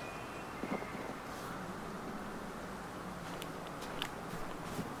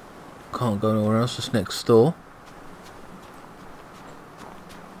 Can't go nowhere else, just next door.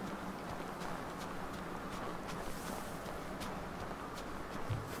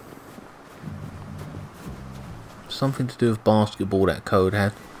 Something to do with basketball that code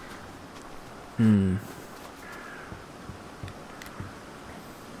had. I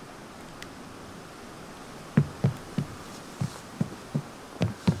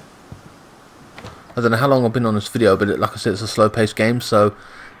don't know how long I've been on this video, but like I said, it's a slow paced game, so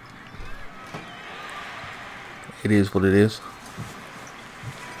it is what it is.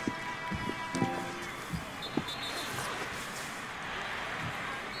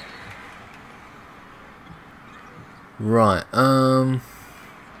 Right,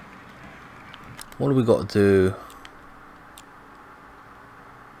 what do we got to do?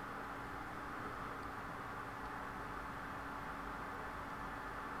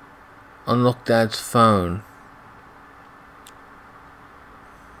 Unlock Dad's phone.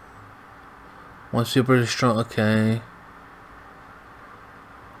 Once you're British strong, okay.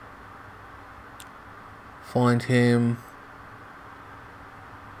 Find him.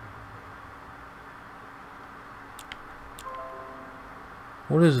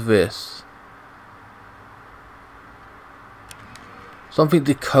 What is this? Something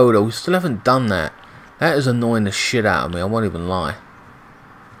decoder. We still haven't done that. That is annoying the shit out of me. I won't even lie.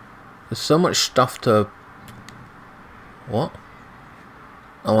 There's so much stuff to... What?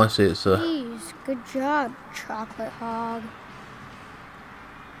 Oh, I see. It's a... Jeez, good job, chocolate hog.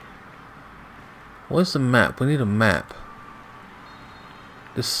 Where's the map? We need a map.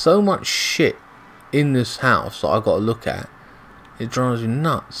 There's so much shit in this house that I've got to look at. It drives you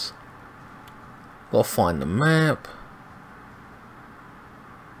nuts. Gotta find the map.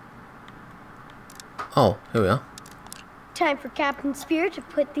 Oh, here we are. Time for Captain Spirit to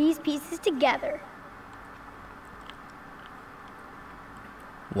put these pieces together.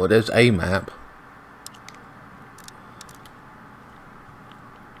 Well, there's a map.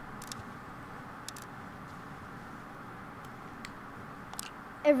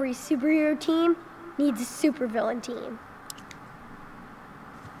 Every superhero team needs a supervillain team.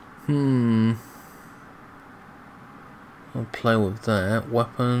 I'll play with that.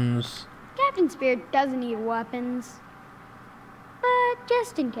 Weapons. Captain Spirit doesn't need weapons. But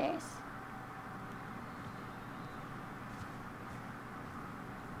just in case.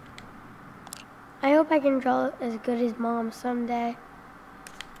 I hope I can draw as good as Mom someday.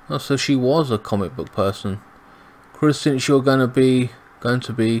 Oh, so she was a comic book person. Chris, since you're going to be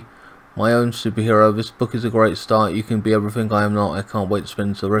my own superhero, this book is a great start. You can be everything I am not. I can't wait to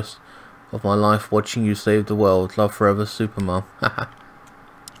spend the rest of my life watching you save the world. Love forever, Supermom. Haha.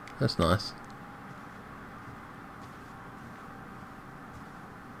 That's nice.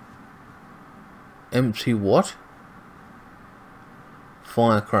 Empty what?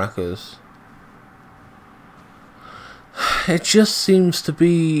 Firecrackers. It just seems to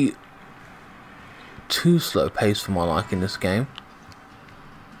be too slow paced for my liking this game.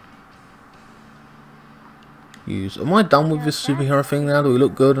 Am I done with this superhero thing now? Do we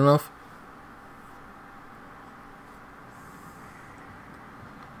look good enough?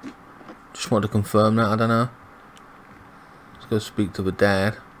 Just want to confirm that, I don't know. Let's go speak to the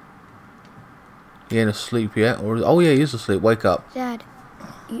dad. He ain't asleep yet, or oh yeah, he is asleep. Wake up. Dad,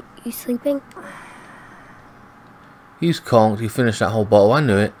 you sleeping? He's conked. He finished that whole bottle. I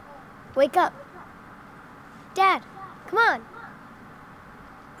knew it. Wake up. Dad, come on.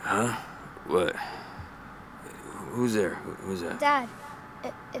 Huh? What? Who's there? Who's that? Dad,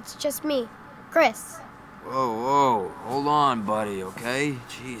 it's just me, Chris. Whoa, whoa. Hold on, buddy, okay?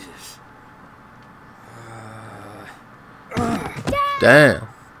 Jesus. Damn.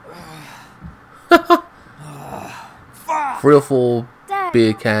 3 or 4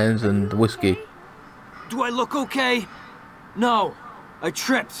 beer cans and whiskey. Do I look okay? No. I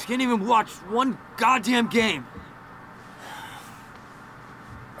tripped. Can't even watch one goddamn game.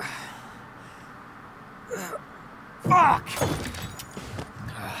 Fuck!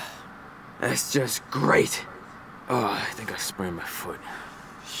 That's just great. Oh, I think I sprained my foot.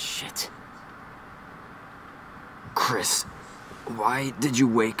 Shit. Chris, why did you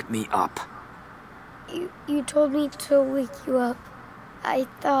wake me up? You told me to wake you up. I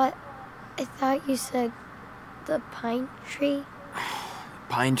thought you said the pine tree.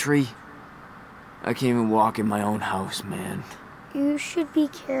 Pine tree? I can't even walk in my own house, man. You should be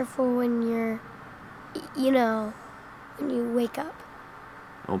careful when you're, when you wake up.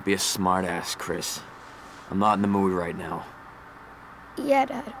 Don't be a smartass, Chris. I'm not in the mood right now. Yeah,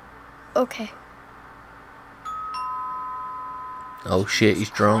 Dad. Okay. Oh shit, he's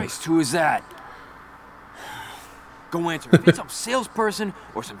drunk. Christ, who is that? Go answer. If it's some salesperson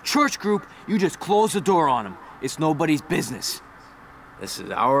or some church group, you just close the door on them. It's nobody's business. This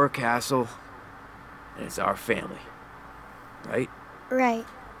is our castle, and it's our family. Right? Right.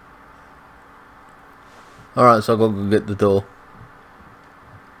 Alright, so I'll go get the door.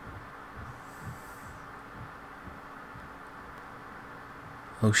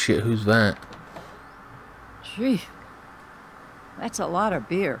 Oh shit, who's that? Gee, that's a lot of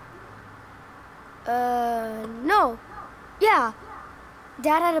beer. No. Yeah.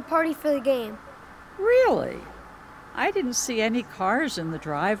 Dad had a party for the game. Really? I didn't see any cars in the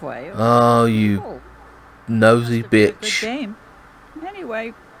driveway. Oh, you nosy must have been a good bitch. game.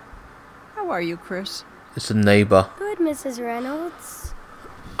 Anyway, how are you, Chris? It's a neighbor. Good, Mrs. Reynolds.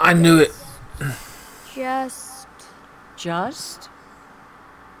 I knew it. Just?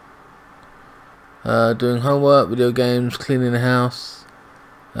 Doing homework, video games, cleaning the house.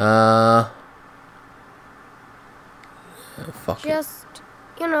 Fuck it. Just,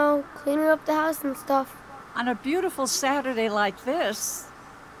 cleaning up the house and stuff. On a beautiful Saturday like this,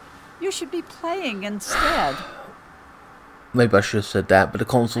 you should be playing instead. Maybe I should have said that, but the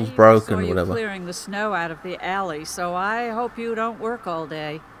console's I broken saw or you whatever. clearing the snow out of the alley, so I hope you don't work all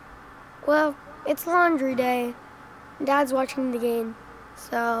day. Well, it's laundry day. Dad's watching the game,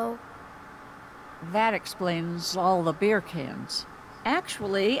 so... That explains all the beer cans.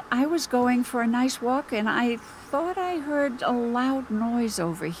 Actually, I was going for a nice walk and I thought I heard a loud noise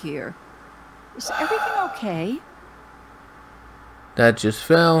over here. Is everything okay? Dad just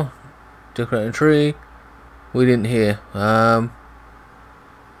fell. Decorating a tree. We didn't hear. Oh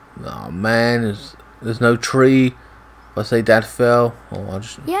man, there's no tree. If I say Dad fell, I'll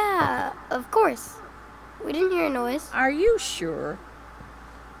just... Yeah, of course. We didn't hear a noise. Are you sure?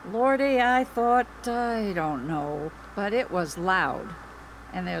 Lordy, I thought, I don't know, but it was loud.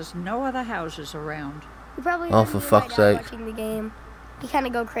 And there's no other houses around. We probably Oh, heard for me and fuck's my dad sake. watching the game. He kind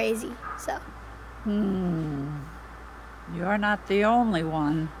of go crazy, so... You're not the only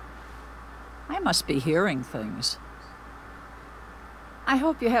one. I must be hearing things. I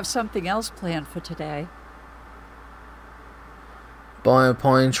hope you have something else planned for today. Buy a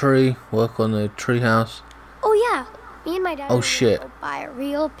pine tree, work on the tree house. Oh, yeah. Me and my dad Oh, are shit. gonna go buy a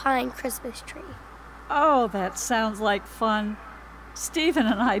real pine Christmas tree. Oh, that sounds like fun. Stephen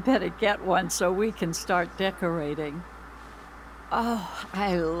and I better get one so we can start decorating. Oh,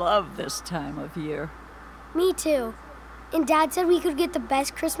 I love this time of year. Me too. And Dad said we could get the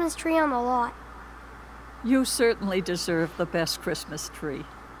best Christmas tree on the lot. You certainly deserve the best Christmas tree.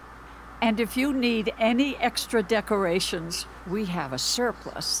 And if you need any extra decorations, we have a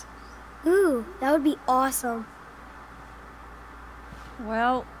surplus. Ooh, that would be awesome.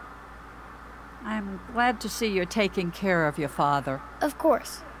 Well, I'm glad to see you're taking care of your father. Of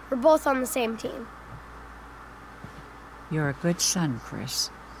course. We're both on the same team. You're a good son,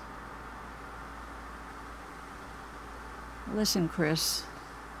 Chris. Listen, Chris,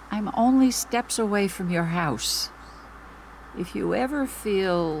 I'm only steps away from your house. If you ever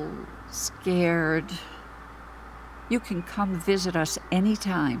feel scared, you can come visit us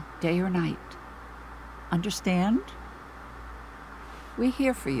anytime, day or night. Understand? We're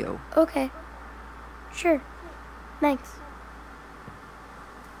here for you. Okay. Sure. Thanks.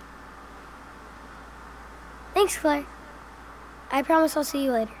 Thanks, Claire. I promise I'll see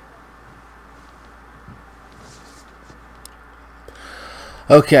you later.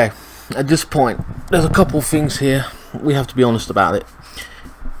 Okay, at this point, there's a couple of things here. We have to be honest about it.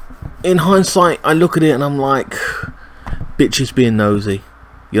 In hindsight, I look at it and I'm like, bitch is being nosy.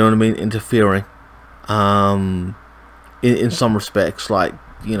 You know what I mean? Interfering. In some respects, like,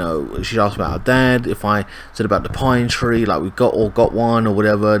 she asked about our dad. If I said about the pine tree, like we all got one or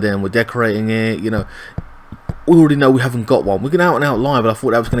whatever, then we're decorating it. we already know we haven't got one. We're gonna out and out lie, but I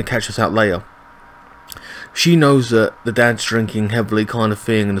thought that was gonna catch us out later. She knows that the dad's drinking heavily, kind of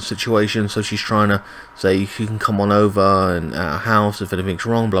thing, in the situation, so she's trying to say you can come on over and at our house if anything's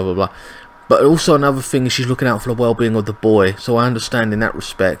wrong, blah blah blah. But also another thing is she's looking out for the well-being of the boy, so I understand in that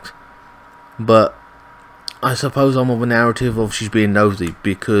respect. But I suppose I'm of a narrative of she's being nosy,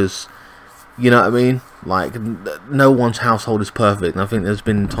 because, you know what I mean? Like, no one's household is perfect, and I think there's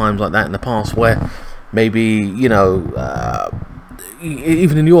been times like that in the past where maybe, you know,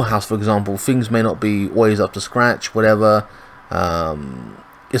 even in your house, for example, things may not be always up to scratch, whatever.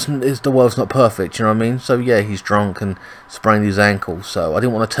 It's the world's not perfect, you know what I mean? So yeah, he's drunk and sprained his ankle, so I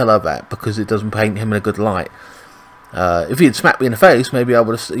didn't want to tell her that because it doesn't paint him in a good light. If he had smacked me in the face, maybe I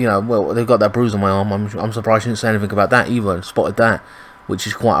would have, you know, well, they've got that bruise on my arm. I'm surprised she didn't say anything about that either and spotted that, which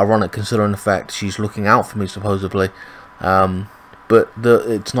is quite ironic considering the fact she's looking out for me, supposedly. But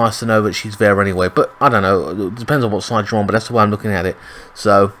it's nice to know that she's there anyway. But I don't know, it depends on what side you're on, but that's the way I'm looking at it.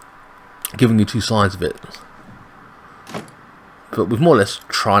 So, giving you two sides of it. But we're more or less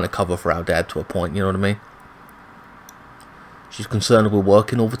trying to cover for our dad to a point, you know what I mean? She's concerned with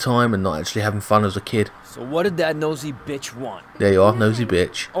working all the time and not actually having fun as a kid. So what did that nosy bitch want? There you are, nosy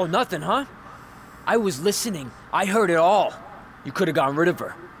bitch. Oh, nothing, huh? I was listening. I heard it all. You could have gotten rid of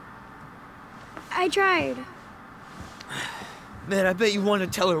her. I tried. Man, I bet you want to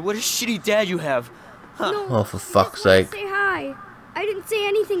tell her what a shitty dad you have. Huh? No, Oh, for fuck's I just sake. wanted to say hi. I didn't say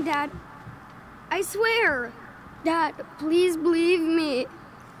anything, Dad. I swear. Dad, please believe me.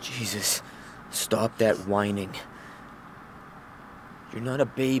 Jesus, stop that whining. You're not a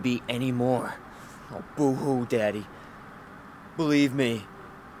baby anymore. Oh, boo-hoo, Daddy. Believe me.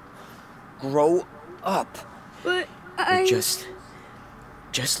 Grow up. But You're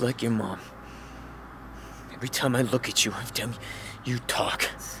just like your mom. Every time I look at you, every time you talk,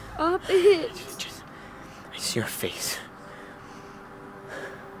 Stop it. I see your face.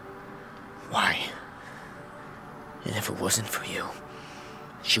 Why? And if it wasn't for you,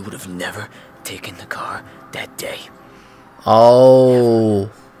 she would have never taken the car that day. Oh.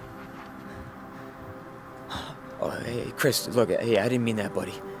 Oh, hey, Chris, look, hey, I didn't mean that,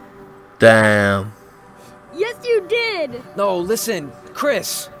 buddy. Damn. Yes, you did. No, listen,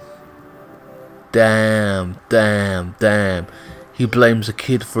 Chris. Damn. Damn. Damn. He blames a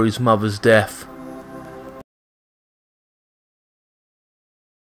kid for his mother's death.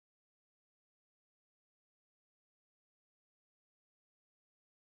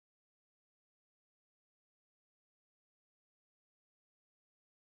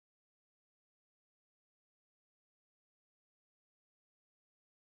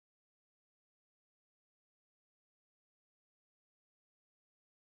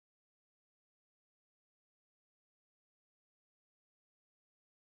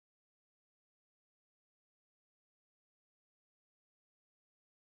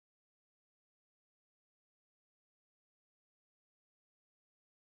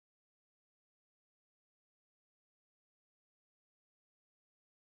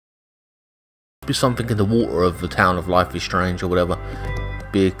 Be something in the water of the town of Life is Strange or whatever,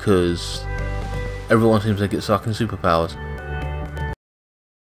 because everyone seems to get sucking superpowers.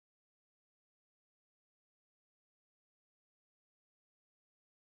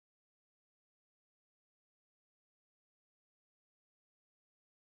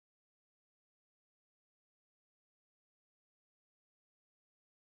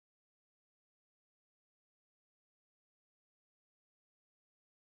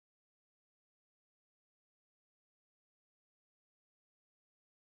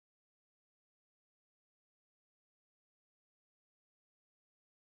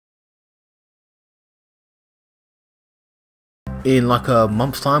 In like a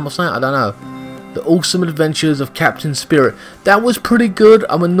month's time or something, I don't know. The Awesome Adventures of Captain Spirit. That was pretty good.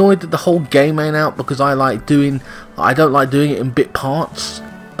 I'm annoyed that the whole game ain't out because I don't like doing it in bit parts.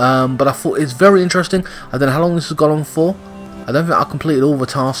 But I thought it's very interesting. I don't know how long this has gone on for. I don't think I completed all the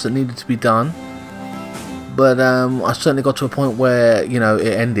tasks that needed to be done. But I certainly got to a point where, you know,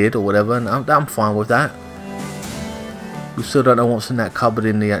 it ended or whatever, and I'm fine with that. We still don't know what's in that cupboard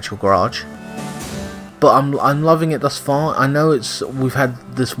in the actual garage. But I'm loving it thus far. I know we've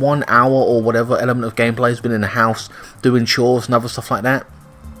had this 1 hour or whatever element of gameplay has been in the house doing chores and other stuff like that.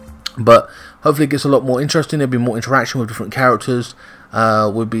 But hopefully it gets a lot more interesting. There'll be more interaction with different characters.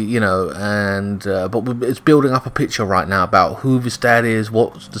 Would be, you know, and but it's building up a picture right now about who this dad is,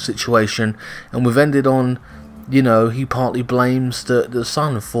 what's the situation, and we've ended on, you know, he partly blames the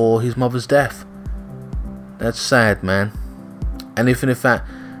son for his mother's death. That's sad, man. And even if that,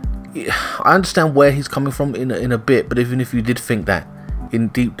 I understand where he's coming from in a bit, but even if you did think that in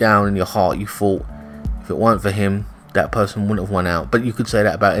deep down in your heart you thought If it weren't for him, that person wouldn't have won out. But you could say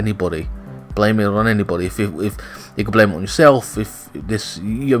that about anybody. Blame it on anybody. If you could blame it on yourself. If this, I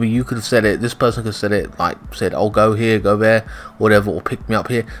mean, you could have said it. This person could have said it, like said, "Oh, go here, go there, whatever, or pick me up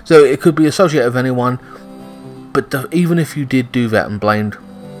here." So it could be associated with anyone. But even if you did do that and blamed,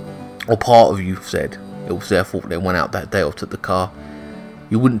 or part of you said it was their fault they went out that day or took the car,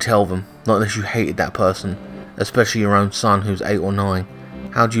 you wouldn't tell them, not unless you hated that person, especially your own son who's 8 or 9.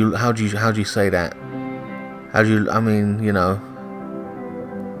 How do you say that? How do you? I mean, you know.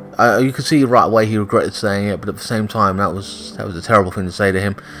 You can see right away he regretted saying it, but at the same time, that was a terrible thing to say to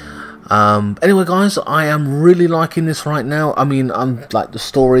him. Anyway, guys, I am really liking this right now. I mean, I'm like the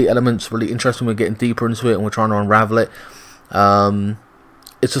story element's really interesting. We're getting deeper into it, and we're trying to unravel it.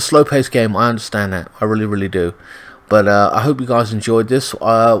 It's a slow-paced game. I understand that. I really, really do. But I hope you guys enjoyed this.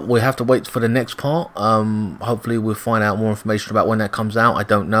 We have to wait for the next part. Hopefully, we'll find out more information about when that comes out. I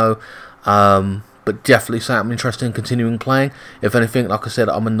don't know. But definitely something I'm interested in continuing playing. If anything, like I said,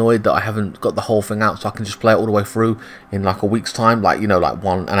 I'm annoyed that I haven't got the whole thing out, so I can just play it all the way through in like a week's time, like, you know, like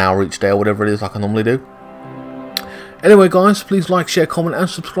an hour each day or whatever it is, like I normally do. Anyway, guys, please like, share, comment, and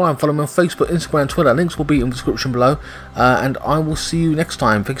subscribe. Follow me on Facebook, Instagram, Twitter. Links will be in the description below. And I will see you next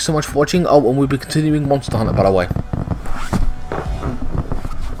time. Thank you so much for watching. Oh, and we'll be continuing Monster Hunter, by the way.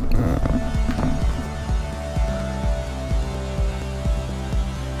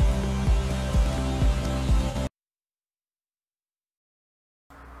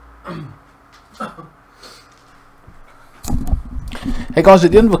 Hey guys,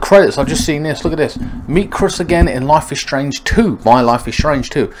 at the end of the credits, I've just seen this. Look at this. Meet Chris again in Life is Strange 2. My Life is Strange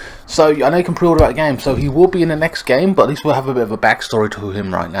 2. So, I know you can pre-order that game. So, he will be in the next game, but at least we'll have a bit of a backstory to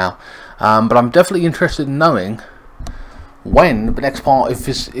him right now. But I'm definitely interested in knowing when the next part of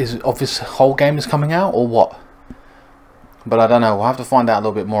this whole game is coming out, or what. But I don't know. We'll have to find out a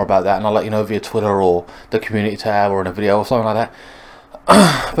little bit more about that, and I'll let you know via Twitter or the community tab or in a video or something like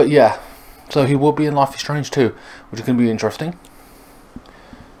that. But yeah. So, he will be in Life is Strange 2, which is going to be interesting.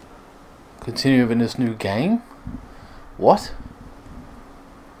 Continue in this new game? What?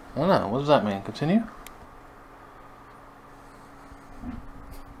 I don't know. What does that mean? Continue?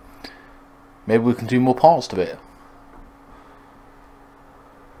 Maybe we can do more parts to it.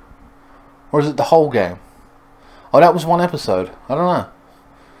 Or is it the whole game? Oh, that was one episode. I don't know.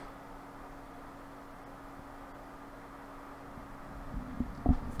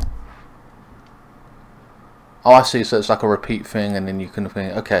 Oh, I see. So it's like a repeat thing, and then you can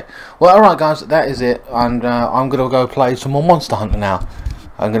think, okay. Well, alright, guys, that is it. And I'm going to go play some more Monster Hunter now.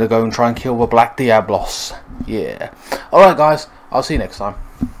 I'm going to go and try and kill the Black Diablos. Yeah. Alright, guys, I'll see you next time.